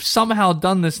they've somehow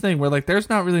done this thing where, like, there's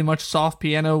not really much soft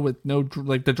piano with no,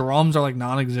 like, the drums are, like,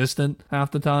 non-existent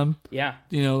half the time. Yeah.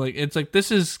 It's like,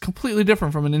 this is completely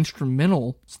different from an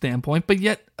instrumental standpoint, but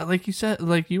yet, like you said,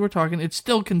 like you were talking, it's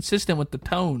still consistent with the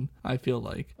tone, I feel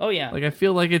like. Oh, yeah. Like, I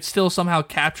feel like it still somehow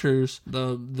captures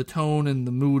the tone and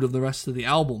the mood of the rest of the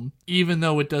album, even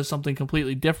though it does something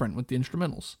completely different with the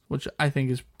instrumentals, which I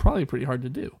think is probably pretty hard to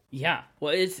do. Yeah.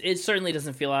 Well, it certainly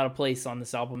doesn't feel out of place on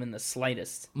this album in the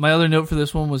slightest. My other note for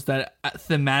this one was that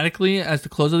thematically, as the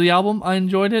close of the album, I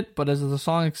enjoyed it, but as the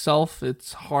song itself,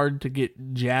 it's hard to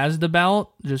get jazzed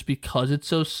about just because it's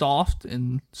so soft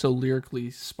and so lyrically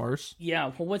sparse.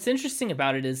 Yeah, well, what's interesting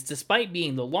about it is, despite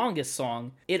being the longest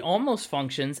song, it almost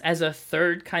functions as a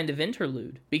third kind of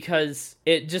interlude because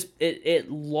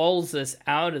it lulls us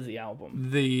out of the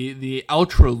album. The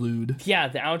outrolude. Yeah,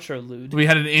 the outrolude. We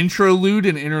had an introlude,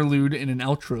 an interlude, and an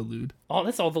outrolude. Oh,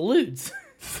 that's all the ludes.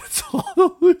 That's all the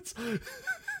ludes.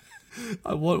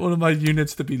 I want one of my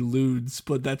units to be ludes,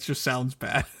 but that just sounds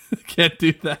bad. Can't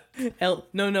do that.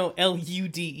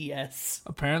 L-U-D-E-S.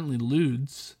 Apparently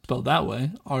ludes, spelled that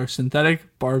way, are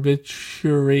synthetic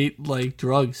barbiturate-like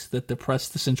drugs that depress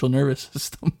the central nervous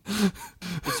system.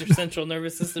 Is your central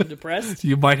nervous system depressed?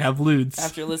 You might have ludes.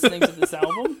 After listening to this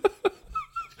album?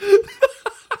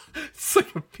 It's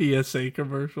like a PSA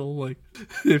commercial. Like,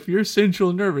 if your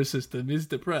central nervous system is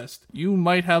depressed, you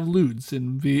might have ludes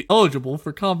and be eligible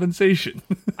for compensation.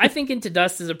 I think Into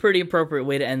Dust is a pretty appropriate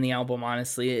way to end the album,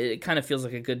 honestly. It kind of feels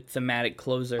like a good thematic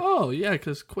closer. Oh, yeah,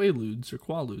 because quaaludes or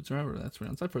quaaludes, or however that's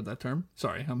pronounced. I've heard that term.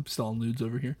 Sorry, I'm still on ludes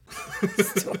over here.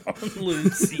 Still on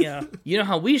ludes, yeah. You know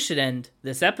how we should end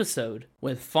this episode?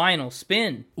 With Final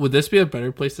Spin. Would this be a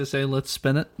better place to say, let's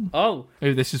spin it? Oh.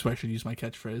 Maybe this is where I should use my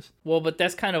catchphrase. Well, but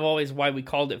that's kind of always why we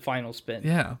called it Final Spin.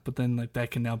 Yeah, but then like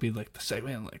that can now be like the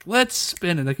segment, like, let's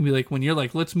spin it. That can be like when you're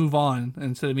like, let's move on. And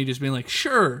instead of me just being like,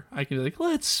 sure, I can be like,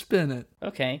 let's spin it.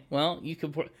 Okay, well, you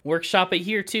could workshop it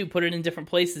here too. Put it in different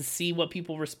places. See what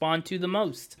people respond to the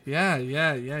most. Yeah.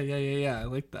 I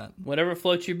like that. Whatever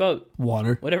floats your boat.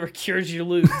 Water. Whatever cures your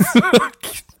ludes.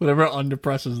 Whatever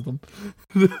underpresses them.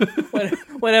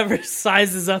 Whatever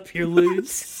sizes up your ludes.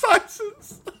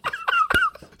 Sizes.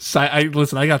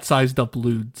 Listen, I got sized up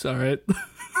ludes, all right?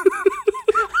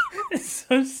 It's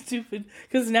so stupid,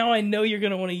 because now I know you're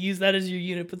going to want to use that as your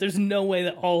unit, but there's no way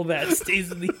that all that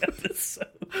stays in the episode.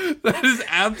 That is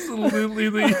absolutely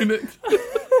the unit.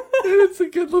 It's a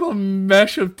good little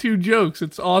mesh of two jokes.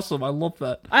 It's awesome. I love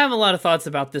that. I have a lot of thoughts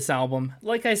about this album.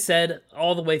 Like I said,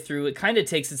 all the way through, it kind of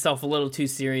takes itself a little too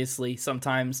seriously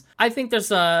sometimes. I think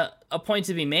there's a point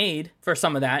to be made for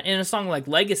some of that. In a song like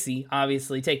Legacy,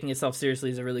 obviously, taking itself seriously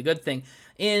is a really good thing.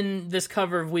 In this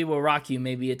cover of We Will Rock You,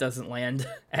 maybe it doesn't land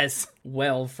as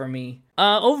well for me.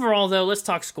 Overall, though, let's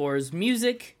talk scores.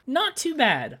 Music, not too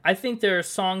bad. I think there are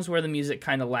songs where the music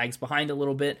kind of lags behind a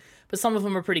little bit, but some of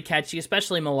them are pretty catchy,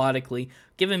 especially melodically.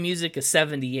 Giving music a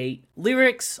 78.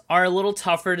 Lyrics are a little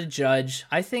tougher to judge.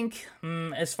 I think,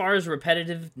 as far as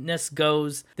repetitiveness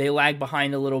goes, they lag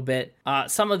behind a little bit.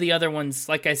 Some of the other ones,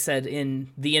 like I said, in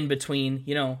the in-between,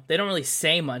 they don't really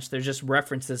say much. They're just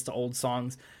references to old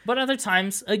songs. But other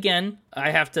times, again, I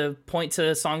have to point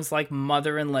to songs like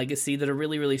Mother and Legacy that are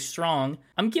really, really strong.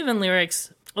 I'm giving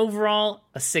lyrics, overall,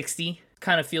 a 60.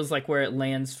 Kind of feels like where it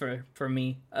lands for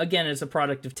me. Again, it's a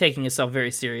product of taking itself very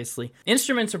seriously.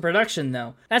 Instruments or production,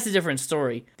 though, that's a different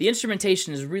story. The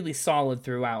instrumentation is really solid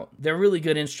throughout. They're really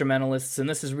good instrumentalists, and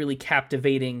this is really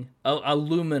captivating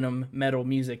aluminum metal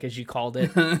music, as you called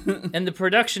it. And the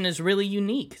production is really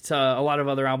unique to a lot of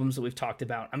other albums that we've talked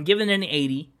about. I'm giving it an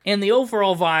 80, and the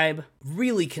overall vibe,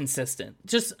 really consistent.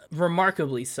 Just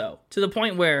remarkably so. To the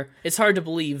point where it's hard to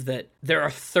believe that there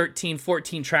are 13,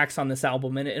 14 tracks on this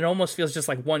album, and it almost feels just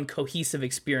like one cohesive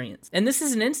experience. And this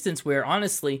is an instance where,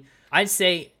 honestly, I'd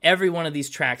say every one of these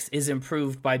tracks is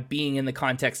improved by being in the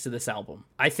context of this album.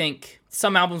 I think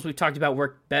some albums we've talked about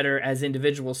work better as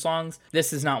individual songs.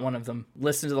 This is not one of them.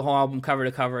 Listen to the whole album cover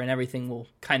to cover and everything will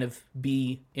kind of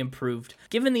be improved.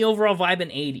 Given the overall vibe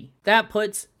an 80, that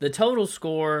puts the total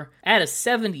score at a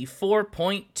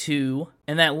 74.2,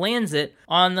 and that lands it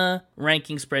on the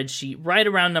ranking spreadsheet right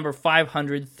around number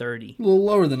 530. A little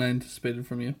lower than I anticipated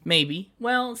from you. Maybe.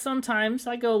 Well, sometimes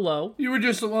I go low. You were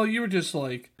just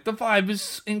like, the vibe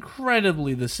is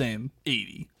incredibly the same.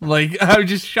 80. Like, I was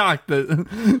just shocked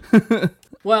that...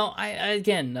 Well, I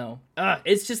again, no.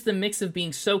 It's just the mix of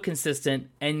being so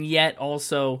consistent and yet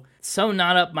also so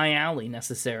not up my alley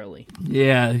necessarily.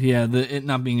 Yeah, it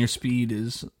not being your speed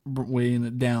is weighing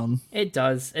it down. It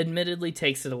does. Admittedly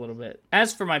takes it a little bit.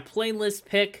 As for my playlist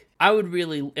pick, I would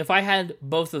really, if I had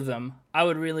both of them, I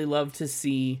would really love to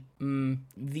see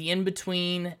the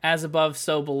in-between, As Above,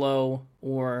 So Below,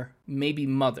 or maybe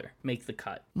Mother make the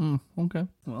cut. Okay.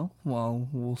 Well,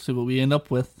 we'll see what we end up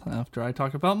with after I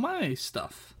talk about my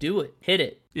stuff. Do it. Hit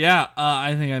it. Yeah,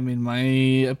 I think, my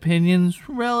opinion's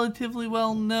relatively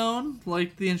well known.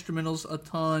 Like the instrumentals a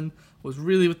ton. Was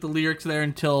really with the lyrics there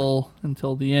until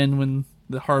the end when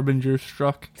the Harbinger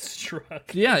struck.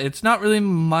 Yeah, it's not really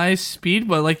my speed,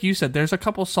 but like you said, there's a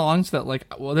couple songs that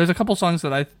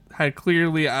I had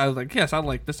clearly, I was like, yes, I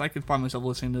like this. I could find myself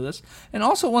listening to this. And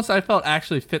also once I felt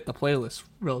actually fit the playlist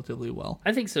relatively well.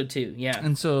 I think so too, yeah.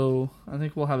 And so I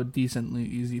think we'll have a decently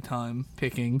easy time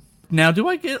picking. Now, do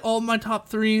I get all my top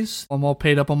threes? I'm all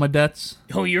paid up on my debts.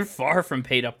 Oh, you're far from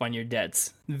paid up on your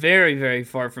debts. Very, very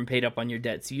far from paid up on your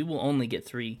debts. You will only get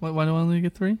 3. Why do I only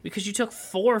get 3? Because you took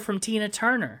 4 from Tina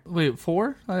Turner. Wait,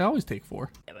 4? I always take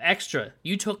 4. Extra.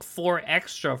 You took 4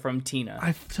 extra from Tina.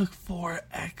 I took 4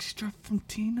 extra from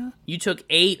Tina? You took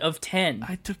 8 of 10.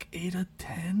 I took 8 of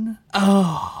 10?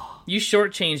 Oh. You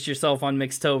shortchanged yourself on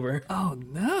Mixtober. Oh,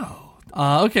 no.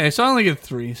 Okay, so I only get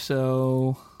 3,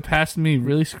 so past me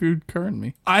really screwed current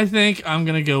me. I think I'm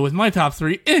going to go with my top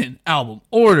 3 in album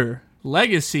order.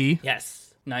 Legacy.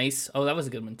 Yes. Nice. Oh, that was a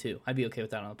good one, too. I'd be okay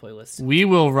with that on the playlist. We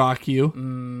Will Rock You.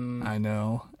 I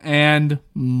know. And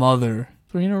Mother.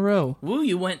 3 in a row. Woo,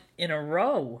 you went in a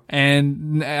row.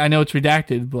 And I know it's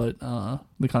redacted, but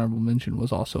the honorable mention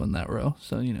was also in that row.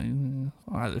 So, on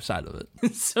either side of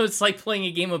it. So it's like playing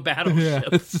a game of Battleship.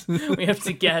 Yes. We have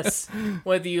to guess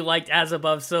whether you liked As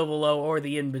Above, So Below, or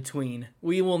the in-between.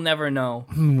 We will never know.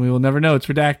 We will never know. It's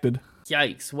redacted.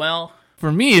 Yikes. Well...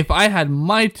 For me, if I had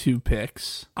my 2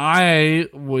 picks, I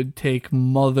would take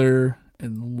Mother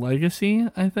and Legacy,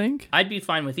 I think. I'd be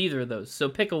fine with either of those, so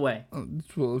pick away.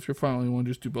 Well, if you're fine, you want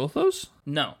to just do both those?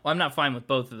 No, I'm not fine with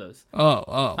both of those.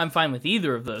 Oh. I'm fine with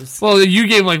either of those. Well, you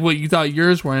gave like what you thought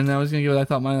yours were, and I was going to give what I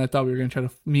thought mine. I thought we were going to try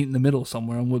to meet in the middle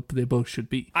somewhere on what they both should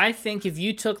be. I think if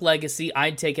you took Legacy,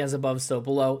 I'd take As Above, So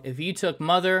Below. If you took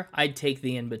Mother, I'd take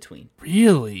the in-between.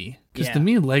 Really? Because Yeah. to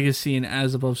me, Legacy and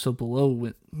As Above, So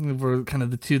Below were kind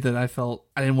of the two that I felt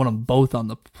I didn't want them both on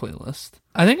the playlist.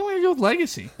 I think I'm going to go with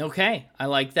Legacy. Okay, I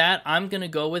like that. I'm going to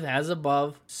go with As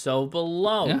Above, So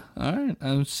Below. Yeah, all right.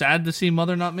 I'm sad to see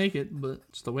Mother not make it, but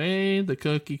it's the way the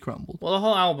cookie crumbled. Well, the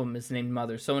whole album is named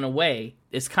Mother, so in a way,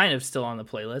 it's kind of still on the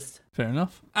playlist. Fair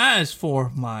enough. As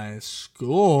for my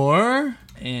score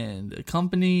and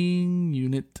accompanying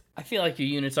unit, I feel like your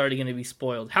unit's already going to be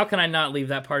spoiled. How can I not leave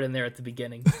that part in there at the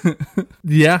beginning?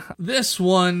 Yeah. This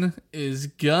one is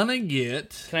gonna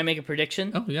get... Can I make a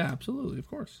prediction? Oh, yeah, absolutely, of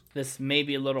course. This may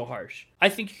be a little harsh. I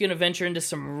think you're going to venture into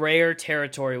some rare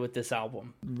territory with this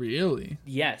album. Really?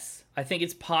 Yes. I think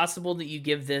it's possible that you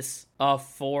give this a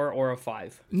 4 or a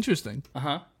 5. Interesting.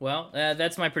 Well,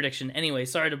 that's my prediction. Anyway,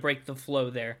 sorry to break the flow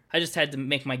there. I just had to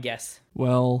make my guess.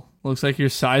 Well, looks like you're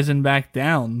sizing back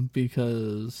down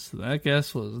because that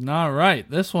guess was not right.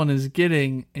 This one is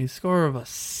getting a score of a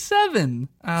 7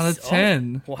 out of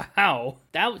 10. Wow.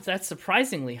 That's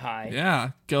surprisingly high.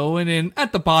 Yeah, going in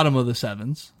at the bottom of the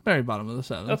 7s. Very bottom of the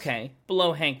 7s. Okay,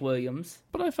 below Hank Williams.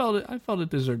 But I felt it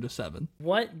deserved a 7.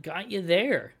 What got you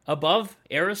there? Above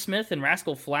Aerosmith and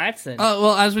Rascal Flatts? And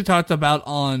Well, as we talked about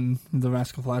on the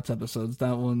Rascal Flatts episodes,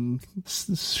 that one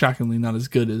shockingly not as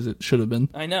good as it should have been.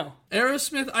 I know.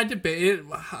 Aerosmith, I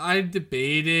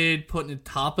debated putting it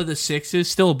top of the 6s,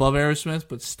 still above Aerosmith,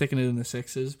 but sticking it in the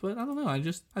 6s. But I don't know. I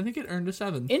think it earned a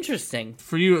 7. Interesting.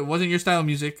 For you, it wasn't your style of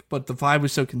music, but the vibe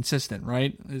was so consistent,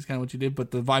 right? Is kind of what you did.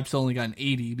 But the vibe still only got an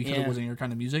 80 because it wasn't your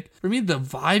kind of music. For me, the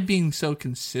vibe being so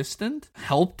consistent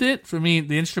helped it. For me,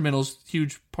 the instrumentals,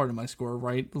 huge part of my score,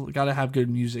 right? Got to have good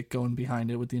music going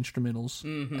behind it with the instrumentals.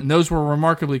 And those were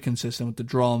remarkably consistent with the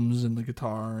drums and the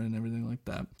guitar and everything like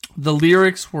that. The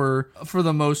lyrics were, for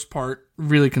the most part,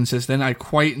 really consistent. I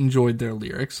quite enjoyed their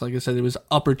lyrics. Like I said, it was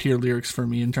upper tier lyrics for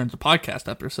me in terms of podcast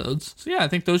episodes. So yeah, I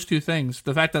think those two things,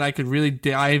 the fact that I could really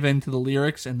dive into the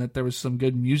lyrics and that there was some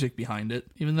good music behind it,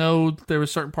 even though there were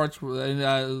certain parts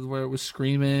where it was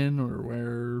screaming or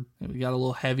where it got a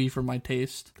little heavy for my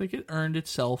taste, I think it earned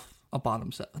itself a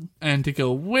bottom 7. And to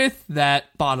go with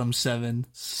that bottom 7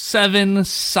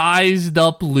 sized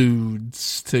up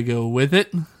lewds to go with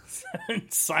it.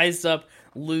 Sized up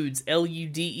Ludes,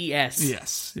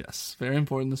 Ludes. Yes. Very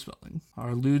important, the spelling.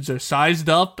 Our lewds are sized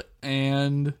up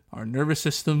and our nervous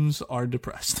systems are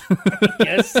depressed.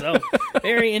 Yes, so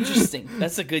very interesting.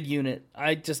 That's a good unit.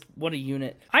 What a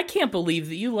unit. I can't believe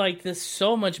that you like this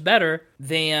so much better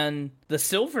than the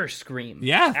Silver Scream.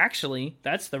 Yeah. Actually,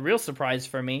 that's the real surprise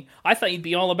for me. I thought you'd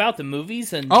be all about the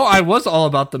movies and... Oh, I was all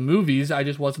about the movies. I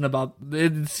just wasn't about...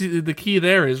 The key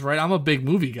there is, right, I'm a big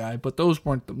movie guy, but those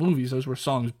weren't the movies. Those were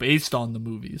songs based on the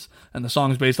movies. And the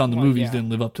songs based on the movies didn't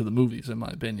live up to the movies, in my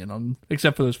opinion,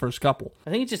 except for those first couple.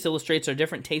 I think it just illustrates our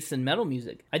different tastes in metal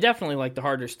music. I definitely like the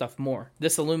harder stuff more.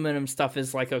 This aluminum stuff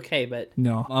is like okay, but...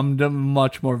 No, I'm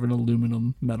much more of an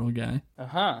aluminum metal guy.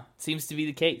 Seems to be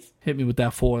the case. Hit me with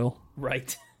that foil.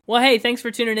 Right. Well, hey, thanks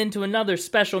for tuning in to another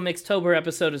special Mixtober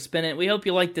episode of Spin It. We hope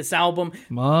you like this album.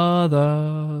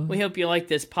 Mother. We hope you like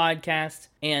this podcast.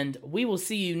 And we will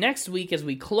see you next week as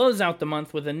we close out the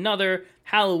month with another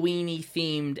Halloween-y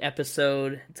themed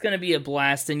episode. It's going to be a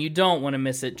blast, and you don't want to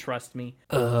miss it, trust me.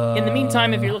 In the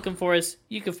meantime, if you're looking for us,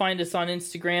 you can find us on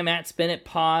Instagram at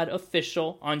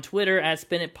SpinItPodOfficial, on Twitter at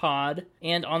SpinItPod,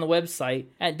 and on the website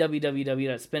at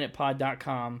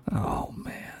www.spinitpod.com. Oh,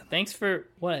 man. Thanks for...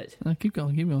 what? Keep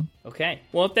going. Okay.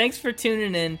 Well, thanks for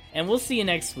tuning in, and we'll see you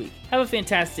next week. Have a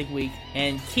fantastic week,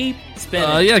 and keep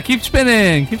spinning. Keep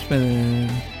spinning.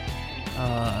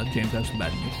 James, I have some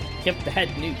bad news. Yep,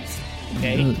 bad news.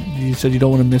 Okay. You said you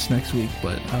don't want to miss next week,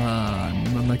 but I'm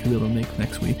not going to be able to make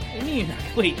next week. What do you mean?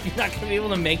 Wait, you're not going to be able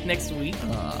to make next week?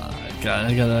 I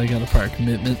got a prior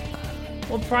commitment.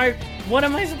 Well, what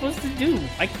am I supposed to do?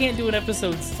 I can't do an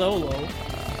episode solo.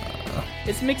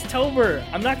 It's Mixtober.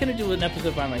 I'm not going to do an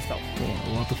episode by myself.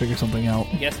 We'll have to figure something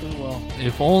out. Yes, we will.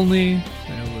 If only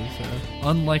there was an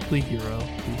unlikely hero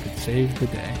who could save the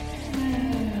day.